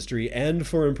fintech industry, and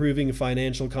for improving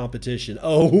financial competition.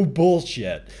 Oh,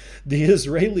 bullshit. The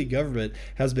Israeli government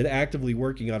has been actively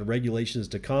working on regulations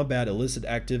to combat illicit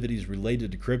activities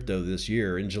related to crypto this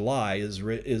year. In July,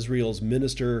 Israel's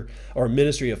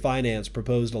Ministry of Finance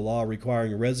proposed a law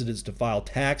requiring residents to file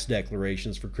tax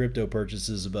declarations for crypto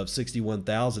purchases above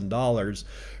 $61,000.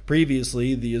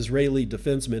 Previously, the Israeli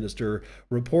defense minister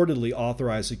reportedly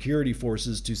authorized security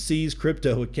forces to seize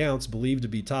crypto accounts believed to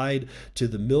be tied to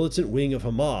the militant wing of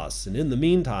Hamas. And in the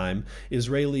meantime,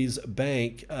 Israel's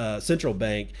central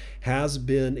bank has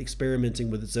been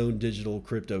experimenting with its own digital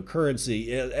cryptocurrency.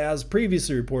 As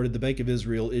previously reported, the Bank of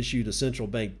Israel issued a central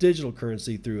bank digital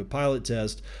currency through a pilot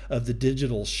test of the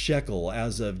digital shekel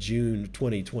as of June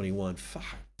 2021. For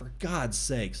God's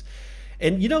sakes.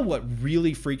 And you know what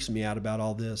really freaks me out about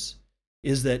all this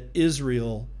is that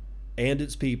Israel and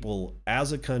its people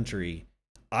as a country,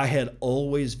 I had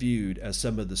always viewed as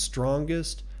some of the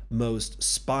strongest, most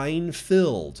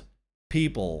spine-filled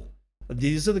people.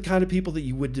 These are the kind of people that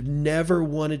you would have never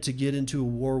wanted to get into a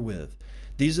war with.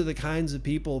 These are the kinds of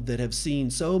people that have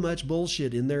seen so much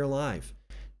bullshit in their life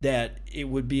that it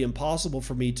would be impossible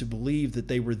for me to believe that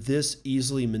they were this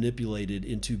easily manipulated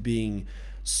into being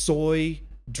soy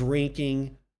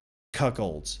drinking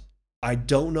cuckolds. I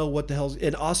don't know what the hell.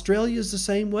 And Australia is the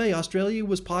same way. Australia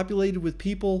was populated with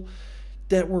people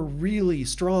that were really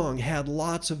strong, had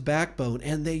lots of backbone,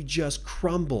 and they just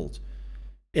crumbled.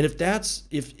 And if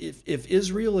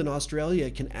Israel and Australia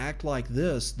can act like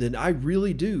this, then I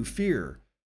really do fear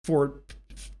for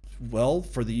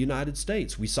for the United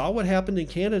States. We saw what happened in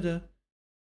Canada.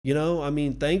 I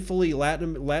mean, thankfully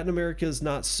Latin America is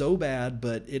not so bad,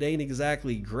 but it ain't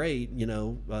exactly great.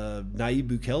 Nayib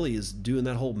Bukele is doing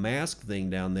that whole mask thing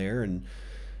down there, and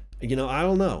I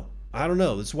don't know.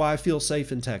 That's why I feel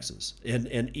safe in Texas.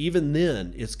 And even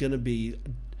then, it's going to be,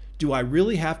 do I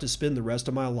really have to spend the rest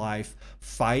of my life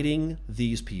fighting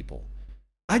these people?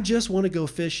 I just want to go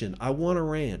fishing. I want a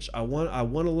ranch. I want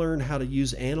to learn how to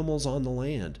use animals on the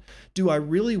land. Do I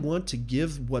really want to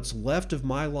give what's left of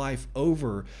my life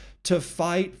over to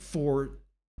fight for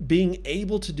being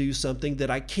able to do something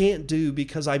that I can't do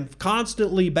because I'm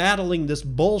constantly battling this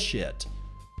bullshit?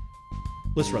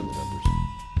 Let's run the numbers.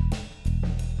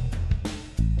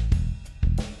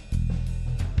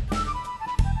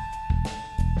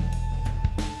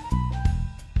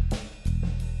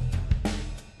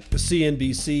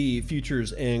 CNBC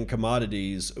futures and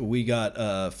commodities, we got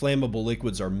flammable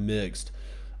liquids are mixed.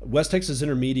 West Texas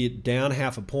Intermediate down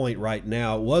 0.5 point right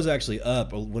now. It was actually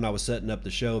up when I was setting up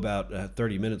the show about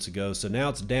 30 minutes ago. So now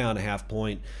it's down 0.5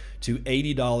 point to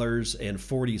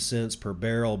 $80.40 per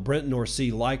barrel. Brent North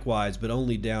Sea likewise, but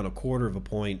only down 0.25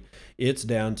 point. It's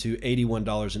down to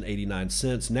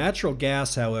 $81.89. Natural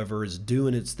gas, however, is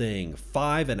doing its thing.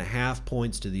 5.5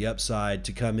 points to the upside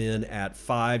to come in at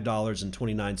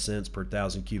 $5.29 per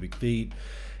 1,000 cubic feet.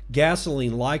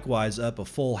 Gasoline likewise up a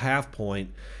full 0.5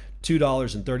 point.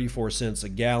 $2.34 a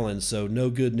gallon, so no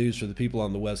good news for the people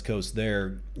on the West Coast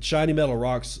there. Shiny metal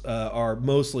rocks are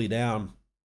mostly down.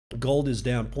 Gold is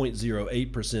down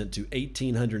 0.08% to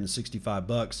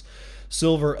 $1,865.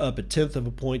 Silver up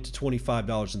 0.1 point to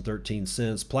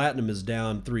 $25.13. Platinum is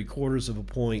down 0.75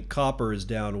 point. Copper is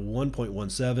down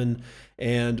 1.17,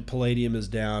 and palladium is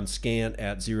down scant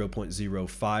at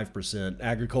 0.05%.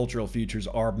 Agricultural futures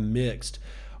are mixed.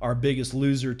 Our biggest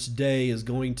loser today is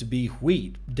going to be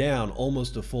wheat, down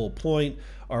almost a full point.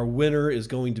 Our winner is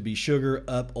going to be sugar,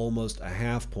 up almost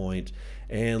 0.5 point.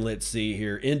 And let's see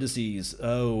here, indices.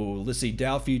 Let's see,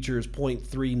 Dow futures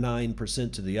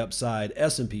 0.39% to the upside,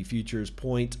 S&P futures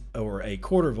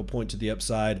 0.25 point to the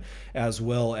upside, as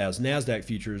well as NASDAQ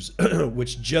futures,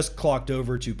 which just clocked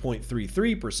over to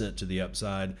 0.33% to the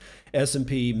upside.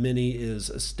 S&P mini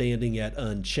is standing at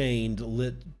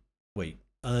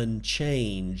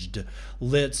unchanged.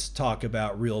 Let's talk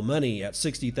about real money at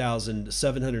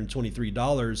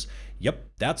 $60,723. Yep,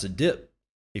 that's a dip.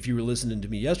 If you were listening to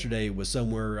me yesterday, it was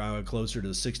somewhere closer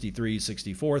to 63,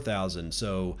 64,000.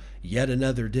 So yet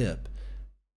another dip.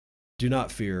 Do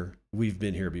not fear. We've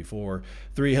been here before.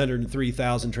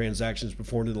 303,000 transactions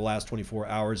performed in the last 24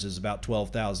 hours is about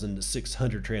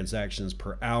 12,600 transactions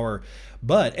per hour.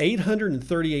 But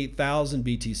 838,000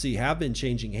 BTC have been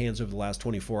changing hands over the last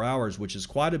 24 hours, which is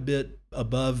quite a bit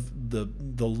above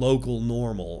the local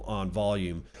normal on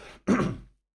volume.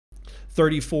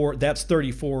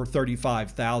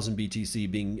 35,000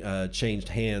 BTC being changed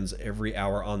hands every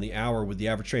hour on the hour, with the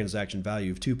average transaction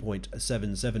value of 2.77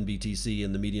 BTC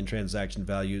and the median transaction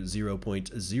value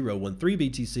 0.013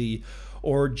 BTC,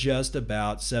 or just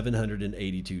about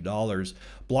 $782.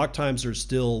 Block times are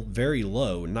still very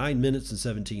low, 9 minutes and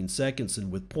 17 seconds, and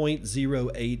with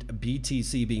 0.08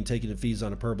 BTC being taken in fees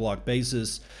on a per block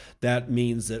basis, that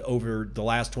means that over the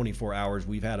last 24 hours,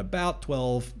 we've had about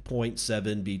 12.7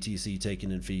 BTC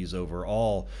taken in fees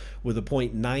overall. With a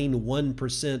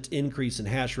 0.91% increase in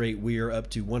hash rate, we are up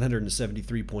to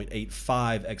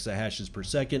 173.85 exahashes per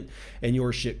second. And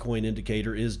your shitcoin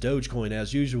indicator is Dogecoin,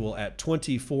 as usual, at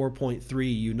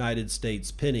 24.3 United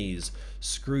States pennies.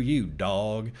 Screw you,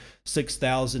 dog.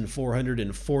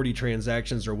 6,440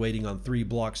 transactions are waiting on 3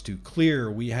 blocks to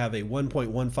clear. We have a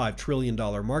 $1.15 trillion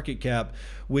market cap,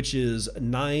 which is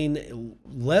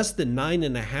less than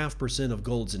 9.5% of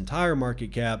gold's entire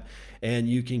market cap, and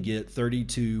you can get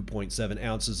 32.7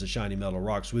 ounces of shiny metal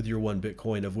rocks with your 1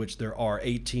 Bitcoin, of which there are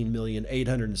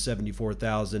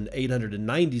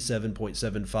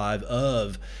 18,874,897.75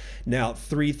 of. Now,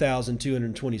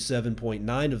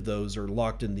 3,227.9 of those are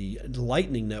locked in the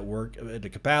Lightning Network at a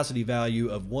capacity value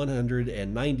of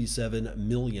 $197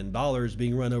 million,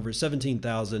 being run over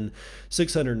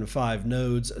 17,605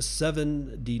 nodes,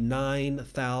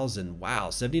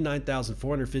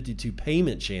 79,452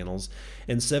 payment channels,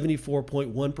 and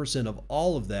 74.1% of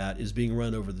all of that is being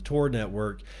run over the Tor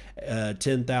network,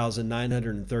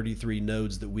 10,933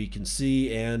 nodes that we can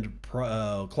see, and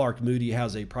Clark Moody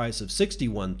has a price of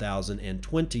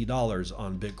 $61,020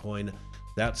 on Bitcoin.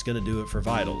 That's going to do it for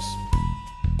Vitals.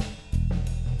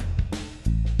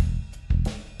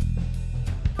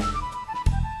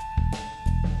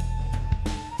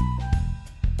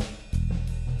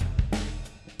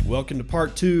 Welcome to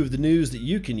part 2 of the news that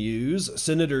you can use.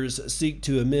 Senators seek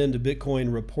to amend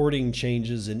Bitcoin reporting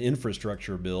changes in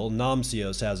infrastructure bill.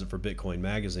 Nomsios has it for Bitcoin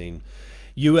Magazine.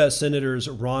 U.S. Senators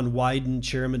Ron Wyden,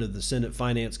 chairman of the Senate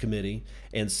Finance Committee,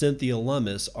 and Cynthia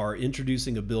Lummis are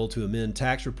introducing a bill to amend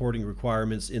tax reporting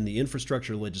requirements in the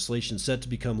infrastructure legislation set to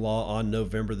become law on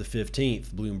November the 15th,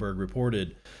 Bloomberg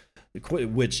reported.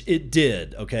 Which it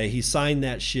did, okay? He signed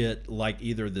that shit like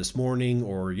either this morning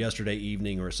or yesterday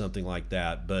evening or something like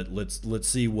that. But let's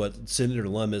see what Senator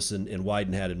Lummis and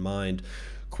Wyden had in mind.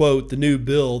 Quote, the new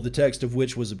bill, the text of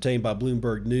which was obtained by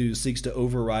Bloomberg News, seeks to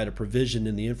override a provision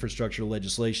in the infrastructure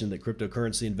legislation that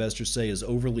cryptocurrency investors say is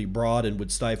overly broad and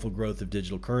would stifle growth of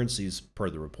digital currencies, per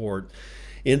the report.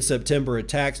 In September, a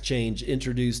tax change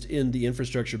introduced in the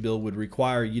infrastructure bill would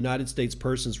require United States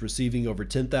persons receiving over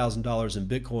 $10,000 in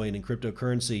Bitcoin and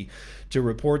cryptocurrency to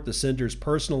report the sender's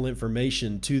personal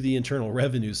information to the Internal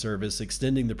Revenue Service,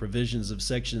 extending the provisions of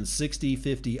Section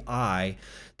 6050I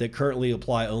that currently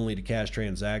apply only to cash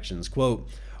transactions. Quote,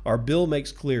 our bill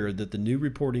makes clear that the new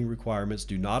reporting requirements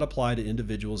do not apply to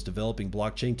individuals developing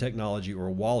blockchain technology or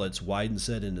wallets, Wyden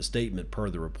said in a statement, per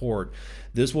the report.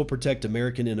 This will protect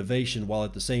American innovation while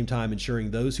at the same time ensuring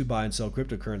those who buy and sell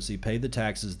cryptocurrency pay the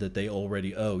taxes that they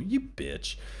already owe. You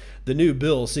bitch. The new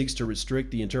bill seeks to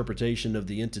restrict the interpretation of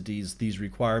the entities these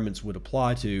requirements would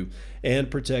apply to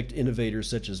and protect innovators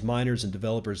such as miners and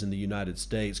developers in the United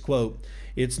States. Quote,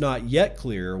 it's not yet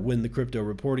clear when the crypto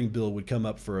reporting bill would come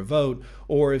up for a vote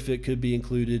or if it could be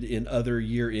included in other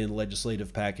year-end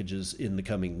legislative packages in the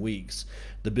coming weeks.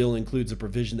 The bill includes a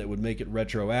provision that would make it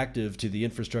retroactive to the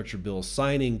infrastructure bill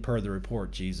signing, per the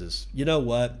report. Jesus. You know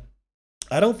what?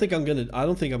 I don't think I'm going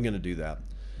to do that.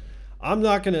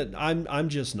 I'm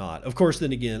just not. Of course,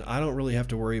 then again, I don't really have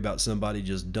to worry about somebody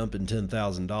just dumping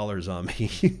 $10,000 on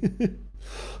me.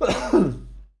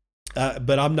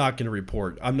 But I'm not going to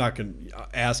report. I'm not going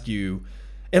to ask you.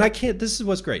 And I can't, this is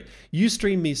what's great. You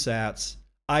stream me sats.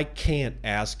 I can't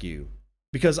ask you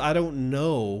because I don't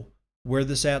know where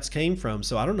the sats came from.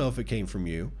 So I don't know if it came from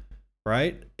you.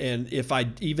 Right. And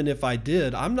even if I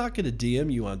did, I'm not going to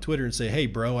DM you on Twitter and say, hey,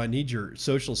 bro, I need your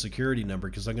social security number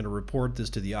because I'm going to report this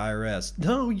to the IRS.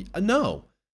 No.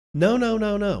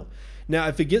 Now,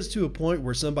 if it gets to a point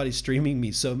where somebody's streaming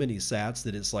me so many sats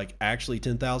that it's like actually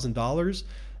 $10,000,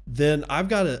 then I've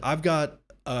got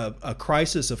a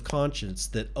crisis of conscience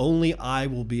that only I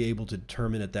will be able to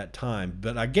determine at that time.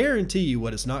 But I guarantee you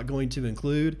what it's not going to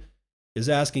include is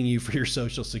asking you for your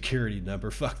social security number.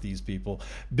 Fuck these people.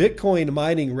 Bitcoin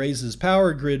mining raises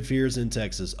power grid fears in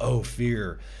Texas. Oh,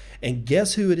 fear. And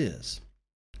guess who it is?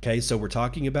 Okay, so we're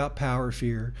talking about power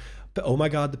fear. Oh my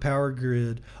God, the power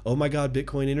grid. Oh my God,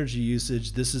 Bitcoin energy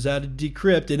usage. This is out of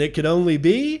Decrypt, and it could only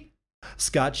be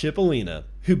Scott Cipollina,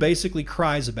 who basically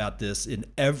cries about this in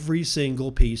every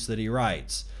single piece that he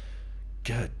writes.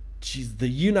 Good. Jeez, the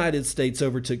United States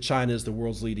overtook China as the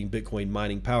world's leading Bitcoin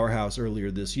mining powerhouse earlier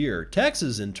this year.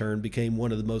 Texas, in turn, became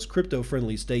one of the most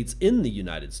crypto-friendly states in the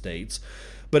United States.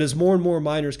 But as more and more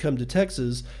miners come to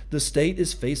Texas, the state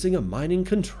is facing a mining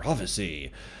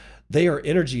controversy. They are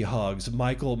energy hogs,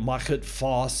 Michael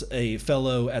Machet-Foss, a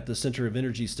fellow at the Center of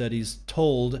Energy Studies,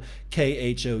 told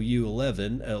KHOU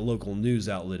 11, a local news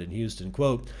outlet in Houston,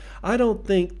 quote, I don't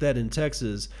think that in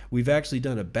Texas we've actually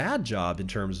done a bad job in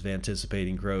terms of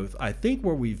anticipating growth. I think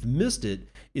where we've missed it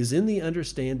is in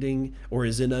understanding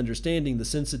the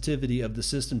sensitivity of the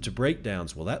system to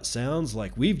breakdowns. Well, that sounds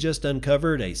like we've just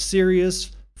uncovered a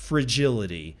serious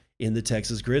fragility in the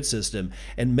Texas grid system.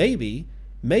 And maybe,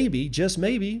 just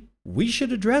maybe, we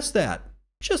should address that.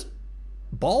 Just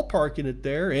ballparking it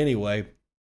there. Anyway,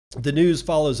 the news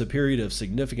follows a period of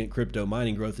significant crypto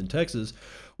mining growth in Texas,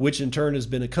 which in turn has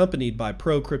been accompanied by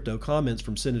pro-crypto comments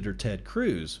from Senator Ted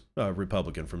Cruz, a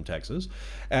Republican from Texas,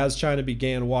 as China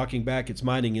began walking back its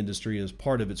mining industry as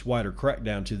part of its wider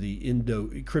crackdown to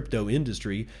the crypto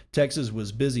industry. Texas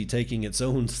was busy taking its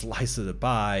own slice of the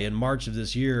pie. In March of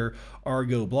this year,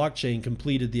 Argo Blockchain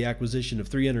completed the acquisition of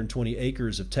 320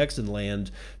 acres of Texan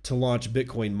land to launch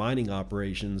Bitcoin mining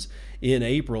operations. In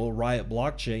April, Riot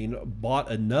Blockchain bought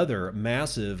another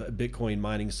massive Bitcoin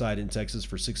mining site in Texas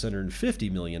for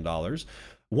 $650 million.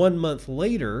 1 month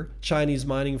later, Chinese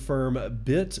mining firm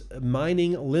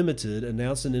Bitmining Limited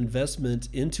announced an investment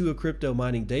into a crypto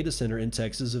mining data center in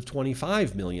Texas of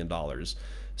 $25 million.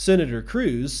 Senator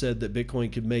Cruz said that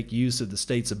Bitcoin could make use of the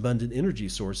state's abundant energy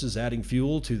sources, adding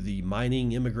fuel to the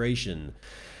mining immigration.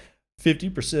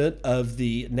 50% of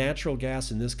the natural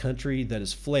gas in this country that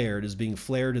is flared is being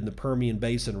flared in the Permian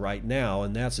Basin right now,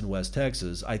 and that's in West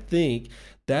Texas. I think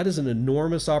that is an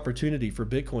enormous opportunity for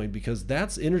Bitcoin because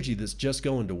that's energy that's just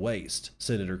going to waste,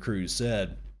 Senator Cruz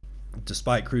said.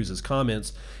 Despite Cruz's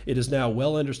comments, it is now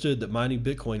well understood that mining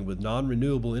Bitcoin with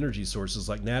non-renewable energy sources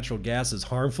like natural gas is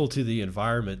harmful to the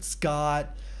environment.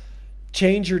 Scott,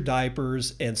 change your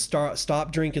diapers and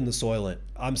stop drinking the Soylent.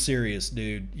 I'm serious,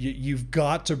 dude. You've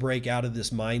got to break out of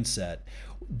this mindset.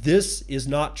 This is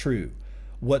not true.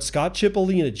 What Scott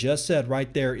Cipollina just said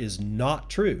right there is not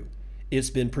true. It's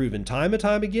been proven time and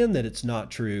time again that it's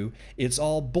not true. It's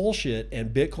all bullshit,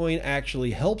 and Bitcoin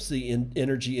actually helps the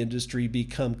energy industry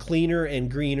become cleaner and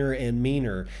greener and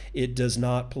meaner. It does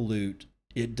not pollute.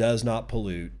 It does not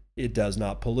pollute. It does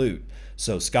not pollute.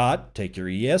 So, Scott, take your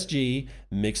ESG,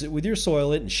 mix it with your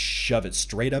Soylent, and shove it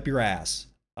straight up your ass.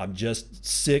 I'm just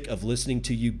sick of listening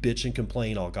to you bitch and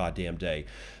complain all goddamn day.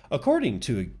 According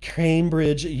to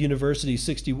Cambridge University,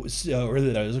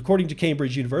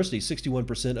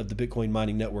 61% of the Bitcoin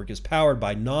mining network is powered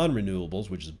by non-renewables,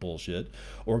 which is bullshit,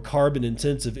 or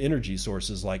carbon-intensive energy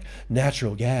sources like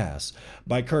natural gas.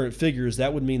 By current figures,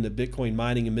 that would mean that Bitcoin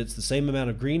mining emits the same amount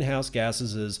of greenhouse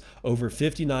gases as over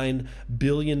 59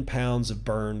 billion pounds of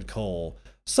burned coal.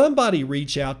 Somebody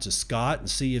reach out to Scott and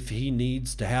see if he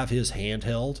needs to have his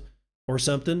handheld or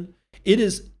something. It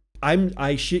is,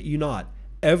 I shit you not,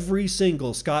 every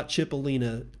single Scott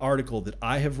Cipollina article that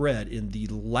I have read in the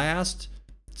last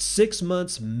 6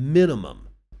 months minimum,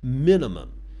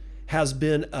 has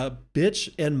been a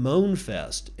bitch and moan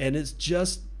fest. And it's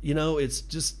just,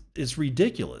 it's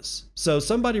ridiculous. So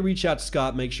somebody reach out to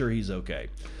Scott, make sure he's okay.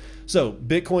 So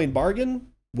Bitcoin bargain.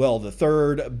 Well, the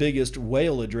third biggest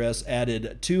whale address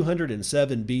added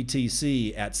 207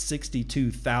 BTC at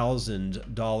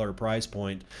 $62,000 price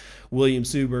point. William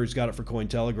Suber's got it for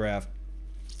Cointelegraph.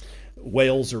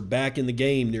 Whales are back in the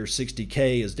game near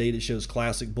 60K as data shows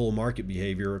classic bull market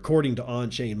behavior. According to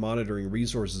On-Chain Monitoring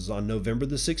Resources, on November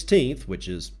the 16th, which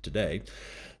is today,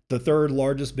 the third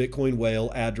largest Bitcoin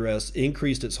whale address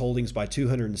increased its holdings by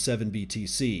 207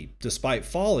 BTC. Despite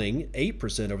falling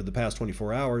 8% over the past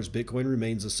 24 hours, Bitcoin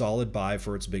remains a solid buy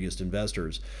for its biggest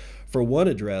investors. For one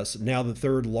address, now the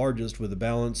third largest with a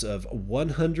balance of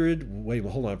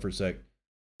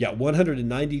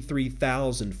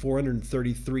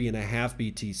 193,433.5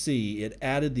 BTC, it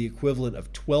added the equivalent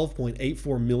of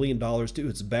 $12.84 million to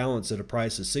its balance at a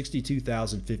price of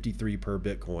 $62,053 per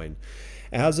Bitcoin.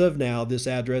 As of now, this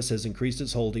address has increased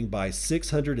its holding by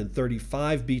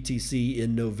 635 BTC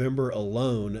in November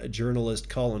alone, journalist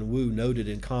Colin Wu noted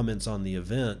in comments on the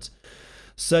event.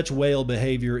 Such whale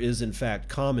behavior is in fact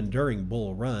common during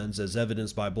bull runs, as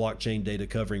evidenced by blockchain data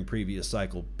covering previous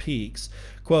cycle peaks.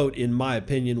 Quote, in my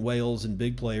opinion, whales and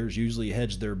big players usually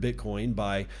hedge their Bitcoin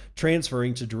by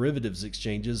transferring to derivatives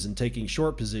exchanges and taking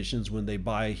short positions when they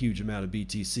buy a huge amount of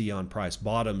BTC on price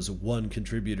bottoms, one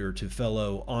contributor to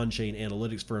fellow on-chain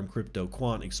analytics firm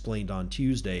CryptoQuant explained on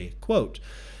Tuesday. Quote,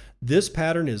 this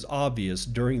pattern is obvious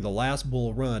during the last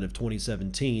bull run of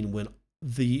 2017 when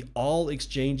the all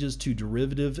exchanges to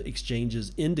derivative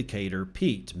exchanges indicator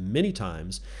peaked many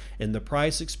times and the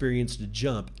price experienced a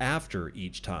jump after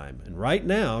each time. And right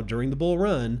now, during the bull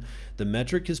run, the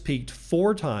metric has peaked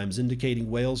 4 times,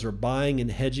 indicating whales are buying and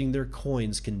hedging their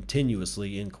coins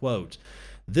continuously, end quote.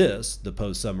 This, the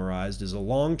post summarized, is a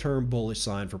long-term bullish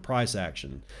sign for price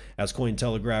action. As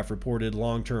Cointelegraph reported,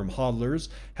 long-term hodlers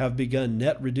have begun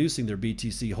net reducing their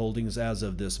BTC holdings as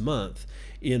of this month.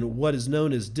 In what is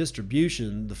known as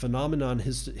distribution, the phenomenon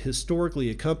has historically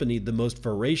accompanied the most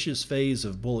voracious phase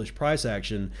of bullish price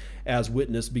action as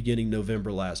witnessed beginning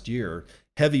November last year.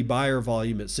 Heavy buyer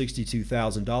volume at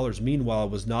 $62,000, meanwhile,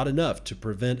 was not enough to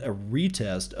prevent a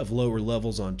retest of lower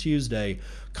levels on Tuesday,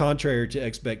 contrary to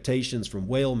expectations from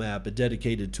WhaleMap, a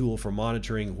dedicated tool for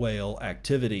monitoring whale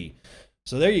activity.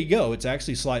 So there you go. It's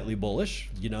actually slightly bullish.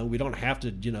 We don't have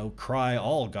to, cry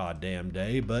all goddamn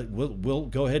day, but we'll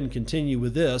go ahead and continue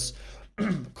with this.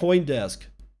 CoinDesk,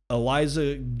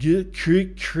 Eliza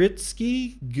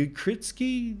Kritsky,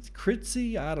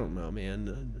 I don't know,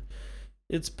 man.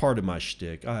 It's part of my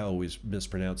shtick. I always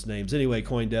mispronounce names. Anyway,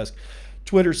 CoinDesk,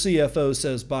 Twitter CFO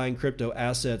says buying crypto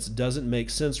assets doesn't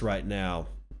make sense right now.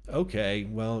 Okay,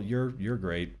 well, you're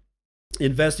great.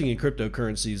 Investing in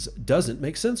cryptocurrencies doesn't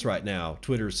make sense right now,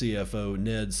 Twitter CFO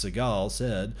Ned Segal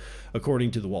said,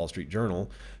 according to the Wall Street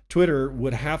Journal. Twitter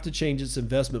would have to change its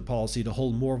investment policy to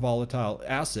hold more volatile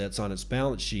assets on its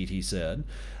balance sheet, he said.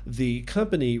 The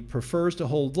company prefers to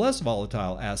hold less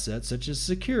volatile assets such as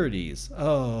securities.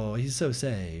 Oh, he's so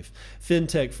safe.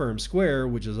 Fintech firm Square,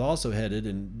 which is also headed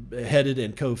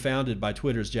and co-founded by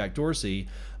Twitter's Jack Dorsey,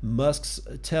 Musk's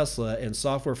Tesla, and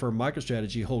software firm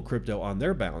MicroStrategy hold crypto on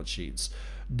their balance sheets.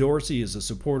 Dorsey is a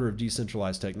supporter of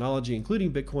decentralized technology,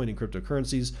 including Bitcoin and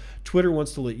cryptocurrencies. Twitter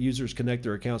wants to let users connect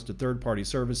their accounts to third-party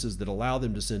services that allow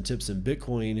them to send tips in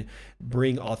Bitcoin,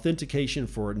 bring authentication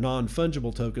for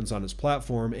non-fungible tokens on its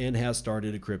platform, and has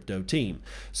started a crypto team.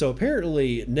 So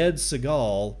apparently, Ned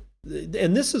Segal,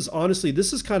 and this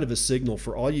is kind of a signal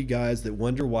for all you guys that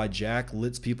wonder why Jack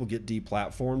lets people get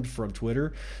deplatformed from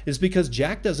Twitter, is because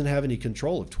Jack doesn't have any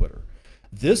control of Twitter.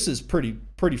 This is pretty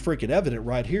freaking evident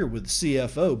right here with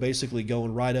CFO basically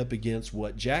going right up against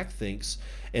what Jack thinks.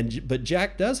 But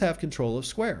Jack does have control of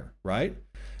Square, right?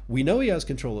 We know he has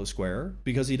control of Square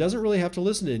because he doesn't really have to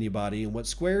listen to anybody, and what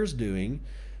Square's doing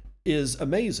is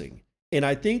amazing. And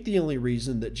I think the only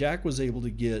reason that Jack was able to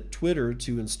get Twitter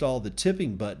to install the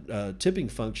tipping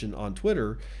function on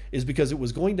Twitter is because it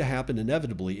was going to happen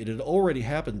inevitably. It had already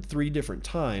happened 3 different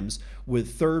times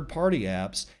with third-party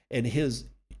apps, and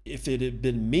if it had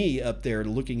been me up there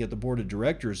looking at the board of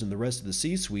directors and the rest of the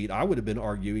C-suite, I would have been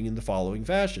arguing in the following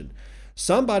fashion.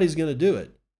 Somebody's going to do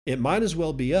it. It might as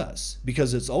well be us,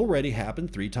 because it's already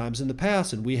happened 3 times in the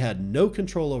past and we had no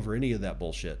control over any of that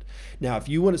bullshit. Now, if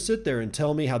you want to sit there and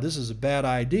tell me how this is a bad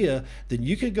idea, then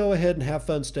you can go ahead and have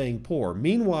fun staying poor.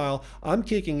 Meanwhile, I'm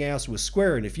kicking ass with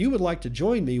Square, and if you would like to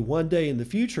join me one day in the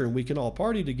future and we can all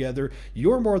party together,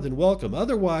 you're more than welcome.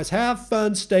 Otherwise, have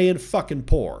fun staying fucking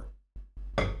poor.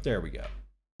 There we go.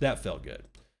 That felt good.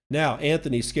 Now,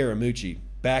 Anthony Scaramucci,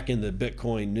 back in the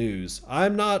Bitcoin news.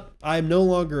 I'm no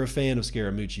longer a fan of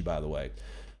Scaramucci, by the way.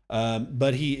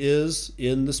 But he is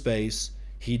in the space.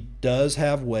 He does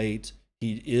have weight.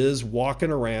 He is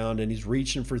walking around and he's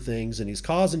reaching for things and he's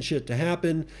causing shit to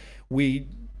happen. It would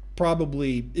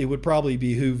probably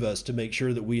behoove us to make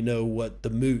sure that we know what the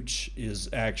mooch is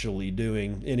actually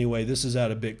doing. Anyway, this is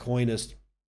out of Bitcoinist,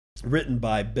 written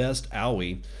by Best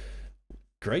Owie.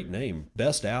 Great name,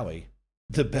 Best Owie.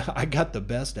 I got the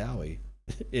Best Owie.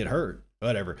 It hurt.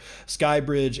 Whatever.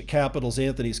 Skybridge Capital's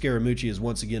Anthony Scaramucci is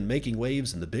once again making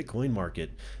waves in the Bitcoin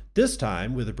market, this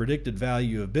time with a predicted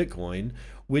value of Bitcoin,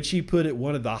 which he put at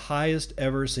one of the highest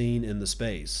ever seen in the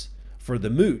space. For the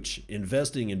mooch,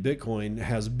 investing in Bitcoin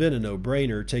has been a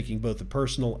no-brainer, taking both a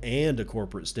personal and a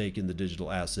corporate stake in the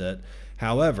digital asset.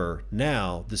 However,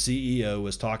 now the CEO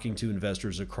is talking to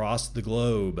investors across the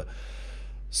globe.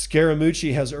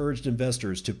 Scaramucci has urged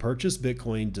investors to purchase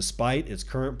Bitcoin despite its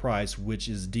current price, which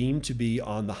is deemed to be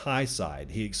on the high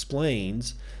side. He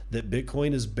explains that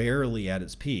Bitcoin is barely at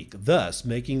its peak, thus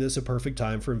making this a perfect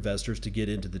time for investors to get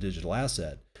into the digital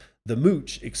asset. The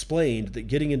mooch explained that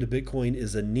getting into Bitcoin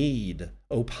is a need,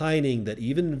 opining that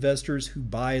even investors who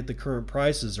buy at the current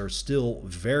prices are still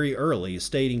very early,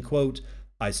 stating, quote,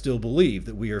 "I still believe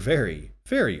that we are very,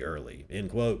 very early," end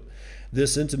quote.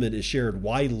 This sentiment is shared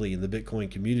widely in the Bitcoin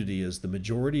community as the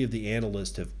majority of the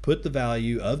analysts have put the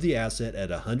value of the asset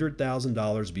at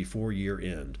 $100,000 before year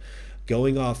end.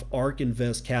 Going off ARK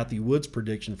Invest Cathie Wood's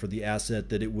prediction for the asset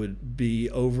that it would be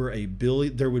over a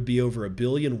billion, there would be over 1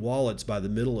 billion wallets by the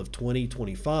middle of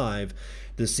 2025,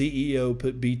 the CEO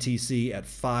put BTC at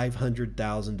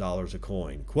 $500,000 a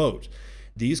coin. Quote,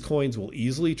 "These coins will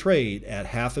easily trade at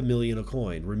 $500,000 a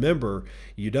coin. Remember,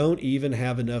 you don't even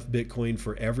have enough Bitcoin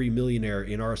for every millionaire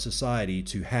in our society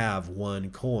to have one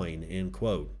coin," end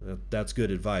quote. That's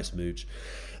good advice, Mooch.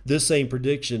 This same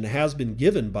prediction has been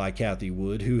given by Cathie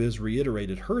Wood, who has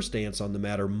reiterated her stance on the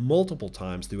matter multiple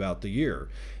times throughout the year.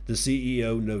 The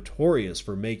CEO, notorious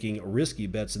for making risky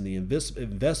bets in the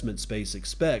investment space,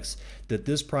 expects that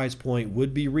this price point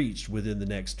would be reached within the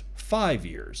next 5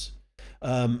 years.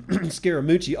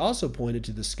 Scaramucci also pointed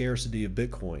to the scarcity of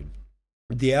Bitcoin.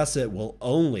 The asset will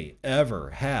only ever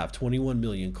have 21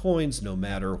 million coins, no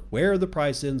matter where the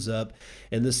price ends up.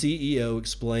 And the CEO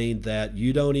explained that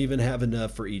you don't even have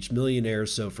enough for each millionaire.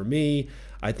 So for me,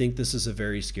 I think this is a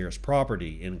very scarce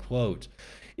property, end quote.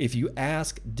 If you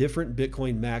ask different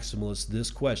Bitcoin maximalists this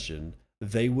question,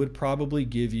 they would probably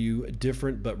give you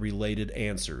different but related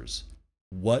answers.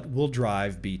 What will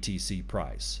drive BTC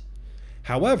price?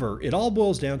 However, it all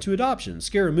boils down to adoption.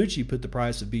 Scaramucci put the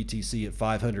price of BTC at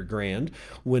 500 grand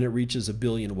when it reaches a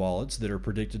billion wallets that are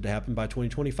predicted to happen by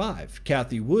 2025.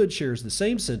 Cathie Wood shares the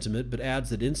same sentiment, but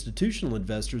adds that institutional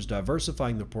investors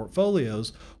diversifying their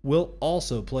portfolios will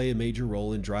also play a major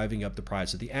role in driving up the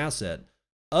price of the asset.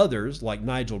 Others, like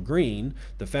Nigel Green,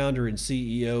 the founder and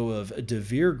CEO of De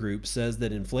Beer Group, says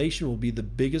that inflation will be the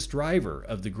biggest driver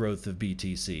of the growth of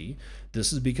BTC.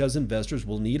 This is because investors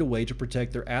will need a way to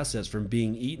protect their assets from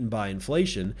being eaten by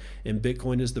inflation, and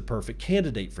Bitcoin is the perfect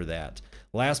candidate for that.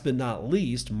 Last but not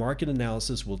least, market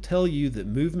analysis will tell you that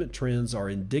movement trends are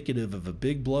indicative of a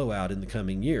big blowout in the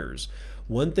coming years.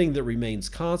 One thing that remains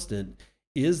constant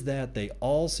is that they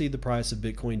all see the price of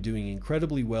Bitcoin doing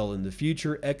incredibly well in the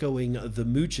future, echoing the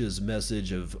Mooch's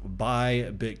message of buy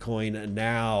Bitcoin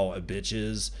now,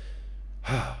 bitches.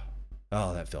 Oh,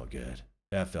 that felt good.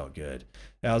 That felt good.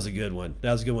 That was a good one.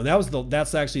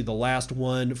 That's actually the last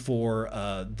one for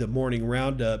the morning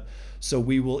roundup. So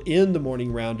we will end the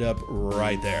morning roundup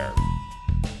right there.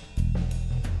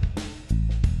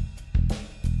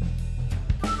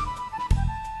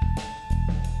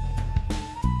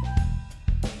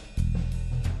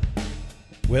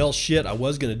 Well, shit, I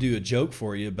was going to do a joke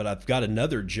for you, but I've got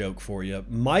another joke for you.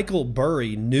 Michael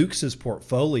Burry nukes his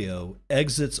portfolio,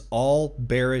 exits all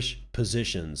bearish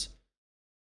positions.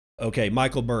 Okay,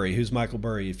 Michael Burry. Who's Michael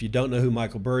Burry? If you don't know who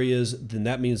Michael Burry is, then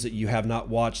that means that you have not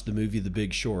watched the movie The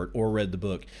Big Short or read the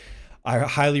book. I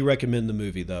highly recommend the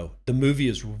movie, though. The movie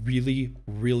is really,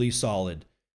 really solid.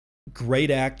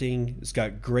 Great acting. It's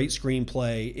got great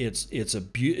screenplay.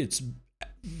 It's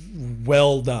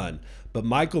well done. But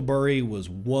Michael Burry was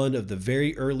one of the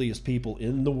very earliest people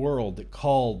in the world that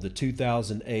called the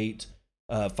 2008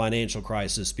 financial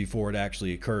crisis before it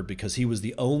actually occurred, because he was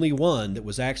the only one that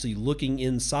was actually looking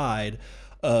inside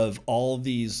of all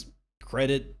these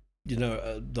credit,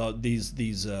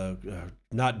 these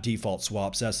not default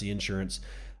swaps, that's the insurance,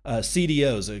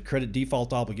 CDOs, a credit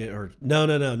default obligation, or no,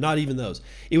 not even those.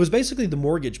 It was basically the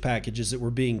mortgage packages that were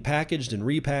being packaged and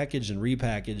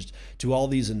repackaged to all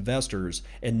these investors,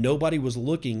 and nobody was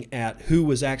looking at who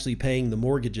was actually paying the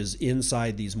mortgages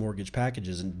inside these mortgage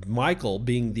packages. And Michael,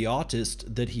 being the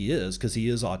autist that he is, because he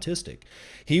is autistic,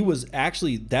 he was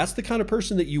actually, that's the kind of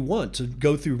person that you want to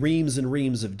go through reams and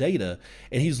reams of data,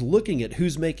 and he's looking at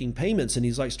who's making payments, and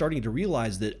he's like starting to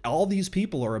realize that all these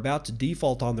people are about to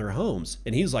default on their homes,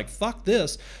 and he's like, fuck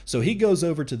this. So he goes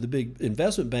over to the big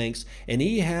investment banks and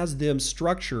he has them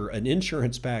structure an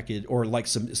insurance package, or like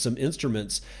some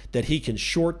instruments that he can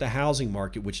short the housing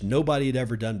market, which nobody had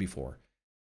ever done before.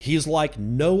 He's like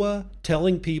Noah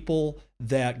telling people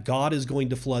that God is going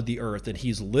to flood the earth, and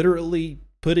he's literally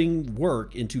putting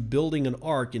work into building an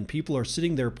ark, and people are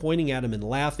sitting there pointing at him and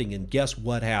laughing, and guess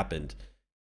what happened?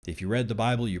 If you read the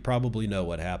Bible, you probably know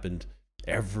what happened.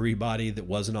 Everybody that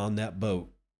wasn't on that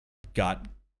boat got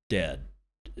dead.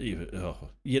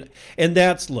 And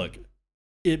that's, look,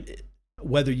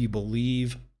 whether you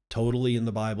believe totally in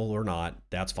the Bible or not,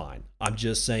 that's fine. I'm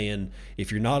just saying,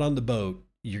 if you're not on the boat,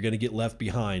 you're going to get left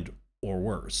behind or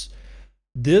worse.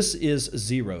 This is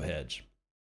Zero Hedge.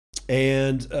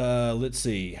 And let's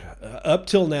see. Up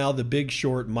till now, The Big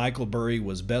Short, Michael Burry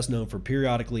was best known for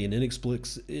periodically and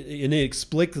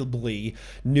inexplicably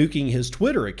nuking his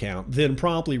Twitter account, then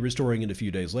promptly restoring it a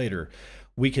few days later.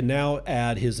 We can now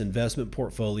add his investment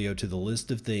portfolio to the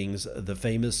list of things the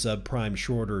famous subprime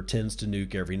shorter tends to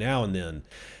nuke every now and then.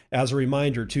 As a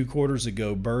reminder, 2 quarters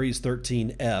ago, Burry's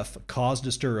 13F caused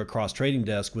a stir across trading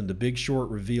desk when The Big Short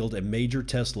revealed a major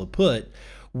Tesla put,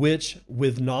 which,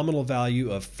 with nominal value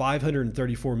of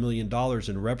 $534 million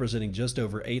and representing just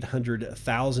over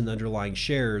 800,000 underlying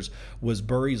shares, was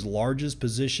Burry's largest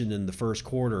position in the first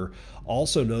quarter.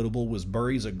 Also notable was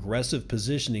Burry's aggressive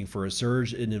positioning for a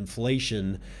surge in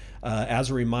inflation. As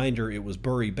a reminder, it was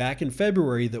Burry back in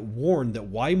February that warned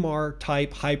that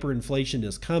Weimar-type hyperinflation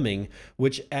is coming,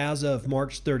 which as of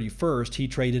March 31st, he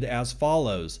traded as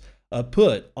follows. A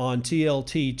put on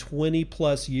TLT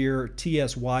 20-plus year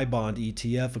TSY bond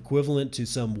ETF equivalent to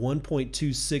some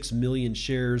 1.26 million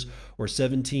shares or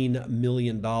 $17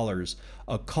 million.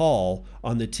 A call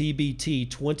on the TBT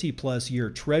 20-plus year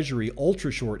Treasury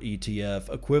ultra short ETF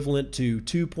equivalent to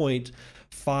 2.5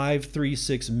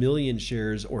 536 million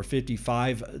shares or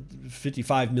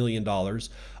 $55 million,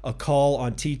 a call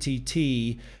on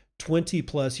TTT 20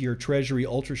 plus year Treasury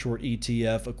ultra short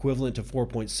ETF equivalent to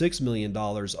 $4.6 million,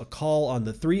 a call on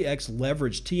the 3x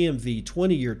leverage TMV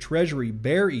 20 year Treasury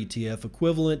Bear ETF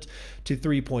equivalent to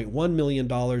 $3.1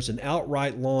 million, an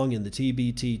outright long in the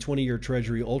TBT 20 year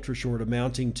Treasury ultra short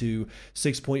amounting to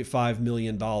 $6.5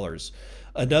 million.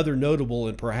 Another notable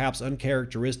and perhaps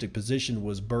uncharacteristic position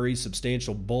was Burry's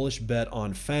substantial bullish bet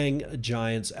on FANG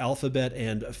giants Alphabet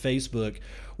and Facebook,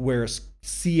 where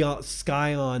Scion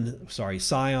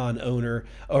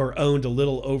owned a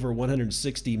little over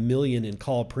 160 million in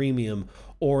call premium,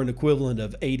 or an equivalent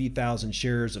of 80,000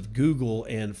 shares of Google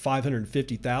and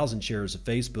 550,000 shares of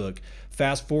Facebook.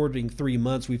 Fast forwarding 3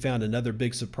 months, we found another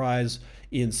big surprise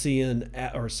in Scion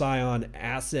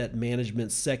Asset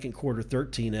Management's second quarter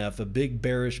 13F, a big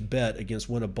bearish bet against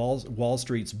one of Wall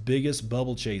Street's biggest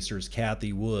bubble chasers,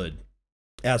 Cathie Wood.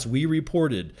 As we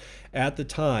reported at the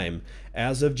time,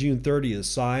 as of June 30th,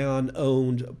 Scion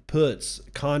owned puts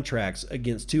contracts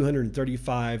against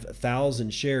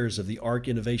 235,000 shares of the ARK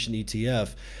Innovation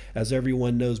ETF. As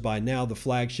everyone knows by now, the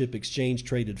flagship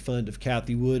exchange-traded fund of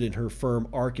Cathie Wood and her firm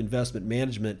ARK Investment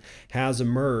Management has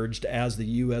emerged as the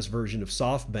U.S. version of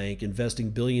SoftBank,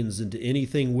 investing billions into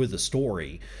anything with a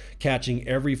story, catching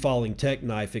every falling tech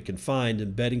knife it can find,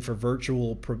 and betting for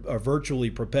virtually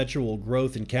perpetual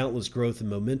growth and countless growth and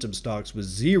momentum stocks with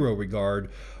zero regard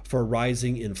for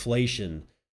rising inflation.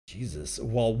 Jesus.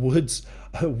 While Wood's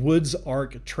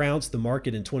ARK trounced the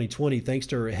market in 2020 thanks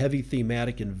to her heavy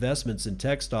thematic investments in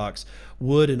tech stocks,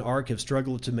 Wood and ARK have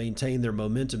struggled to maintain their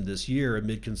momentum this year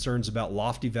amid concerns about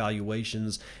lofty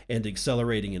valuations and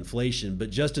accelerating inflation.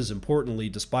 But just as importantly,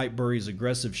 despite Burry's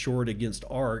aggressive short against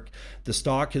ARK, the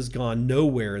stock has gone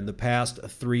nowhere in the past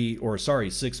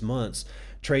 6 months,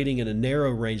 trading in a narrow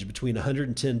range between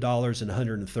 $110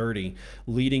 and $130,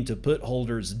 leading to put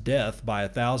holders' death by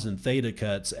 1,000 theta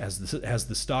cuts as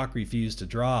the stock refused to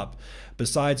drop.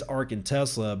 Besides ARK and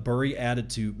Tesla, Burry added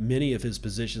to many of his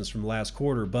positions from last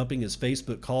quarter, bumping his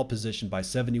Facebook call position by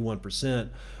 71%,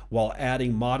 while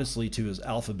adding modestly to his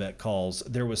Alphabet calls.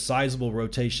 There was sizable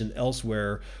rotation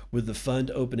elsewhere, with the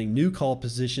fund opening new call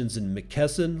positions in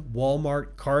McKesson,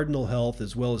 Walmart, Cardinal Health,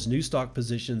 as well as new stock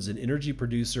positions in energy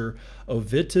producer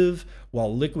Ovitiv,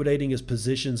 while liquidating his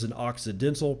positions in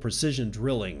Occidental Precision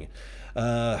Drilling.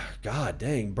 God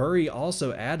dang. Burry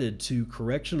also added to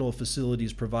correctional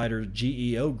facilities provider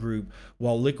GEO Group,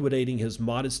 while liquidating his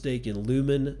modest stake in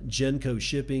Lumen, Genco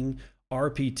Shipping,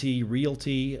 RPT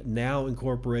Realty, Now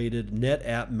Incorporated,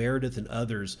 NetApp, Meredith, and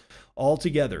others.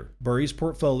 Altogether, Burry's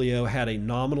portfolio had a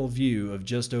nominal value of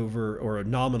just over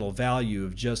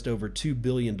 $2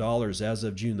 billion as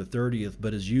of June the 30th,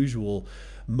 but as usual,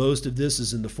 most of this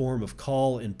is in the form of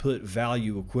call and put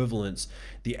value equivalents.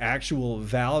 The actual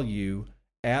value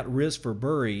at risk for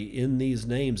Burry in these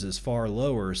names is far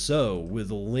lower. So,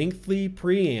 with a lengthy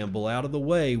preamble out of the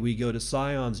way, we go to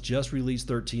Scion's just released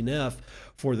 13F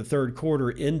for the third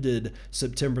quarter ended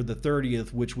September the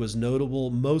 30th, which was notable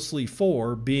mostly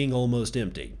for being almost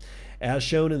empty. As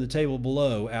shown in the table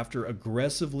below, after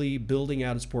aggressively building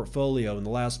out its portfolio in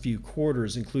the last few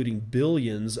quarters, including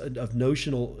billions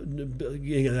notional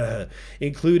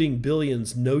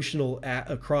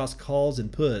across calls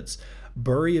and puts,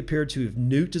 Burry appeared to have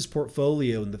nuked his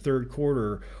portfolio in the third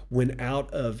quarter when out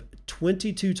of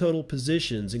 22 total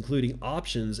positions, including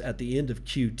options at the end of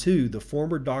Q2, the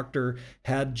former doctor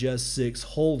had just 6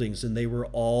 holdings, and they were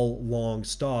all long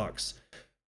stocks.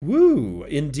 Woo!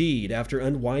 Indeed, after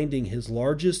unwinding his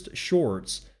largest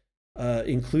shorts,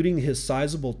 including his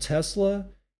sizable Tesla,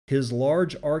 his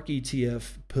large ARK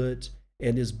ETF put,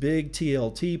 and his big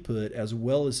TLT put, as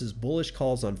well as his bullish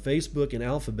calls on Facebook and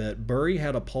Alphabet, Burry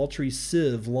had a paltry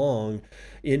sieve long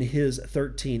in his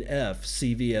 13F,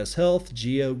 CVS Health,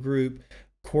 Geo Group,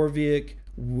 Corvic,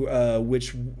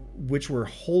 which were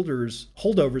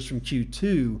holdovers from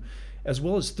Q2, as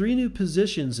well as 3 new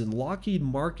positions in Lockheed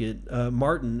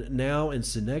Martin, Now, and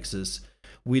Synexis.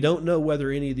 We don't know whether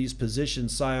any of these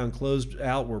positions Scion closed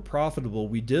out were profitable.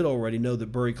 We did already know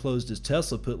that Burry closed his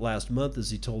Tesla put last month, as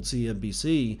he told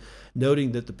CNBC,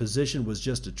 noting that the position was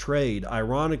just a trade.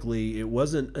 Ironically, it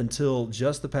wasn't until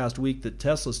just the past week that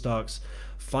Tesla stocks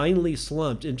finally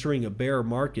slumped, entering a bear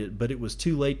market, but it was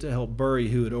too late to help Burry,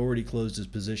 who had already closed his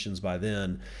positions by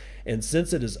then. And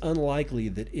since it is unlikely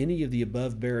that any of the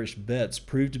above bearish bets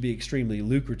proved to be extremely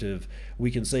lucrative,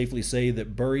 we can safely say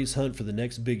that Burry's hunt for the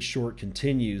next big short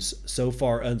continues, so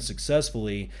far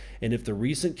unsuccessfully, and if the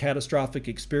recent catastrophic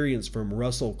experience from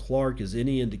Russell Clark is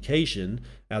any indication,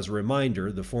 As a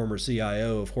reminder, the former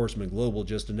CIO of Horseman Global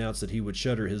just announced that he would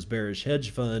shutter his bearish hedge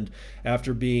fund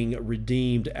after being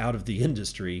redeemed out of the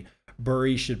industry.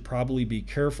 Burry should probably be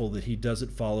careful that he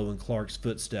doesn't follow in Clark's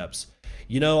footsteps.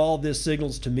 You know, all this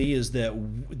signals to me is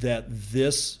that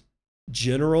this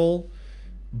general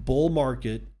bull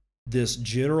market, this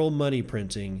general money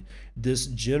printing, this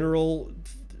general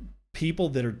people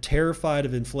that are terrified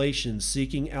of inflation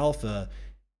seeking alpha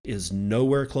is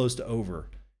nowhere close to over.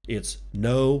 It's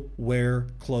nowhere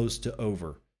close to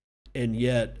over. And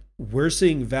yet we're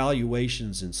seeing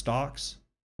valuations in stocks,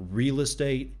 real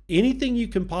estate, anything you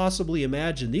can possibly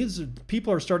imagine.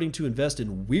 People are starting to invest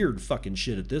in weird fucking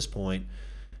shit at this point.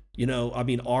 You know, I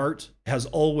mean, art has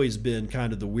always been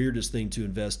kind of the weirdest thing to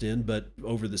invest in, but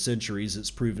over the centuries,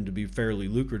 it's proven to be fairly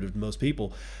lucrative to most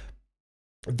people.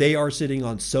 They are sitting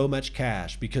on so much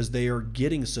cash because they are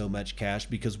getting so much cash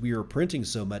because we are printing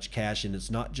so much cash, and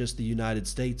it's not just the United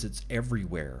States, it's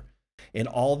everywhere. And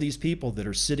all these people that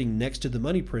are sitting next to the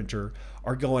money printer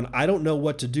are going, I don't know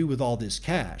what to do with all this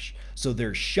cash. So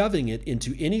they're shoving it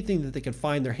into anything that they can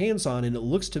find their hands on. And it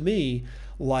looks to me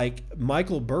like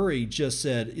Michael Burry just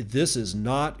said, this is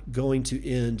not going to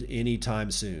end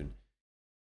anytime soon.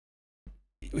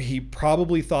 He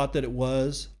probably thought that it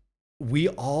was. We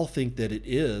all think that it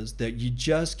is, that you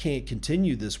just can't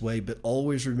continue this way, but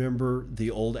always remember the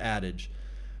old adage.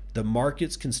 The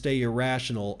markets can stay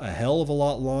irrational a hell of a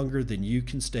lot longer than you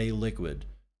can stay liquid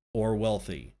or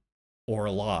wealthy or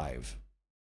alive.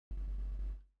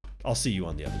 I'll see you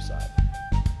on the other side.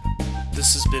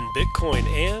 This has been Bitcoin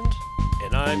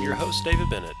and I'm your host, David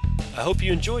Bennett. I hope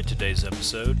you enjoyed today's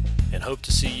episode and hope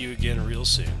to see you again real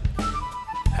soon.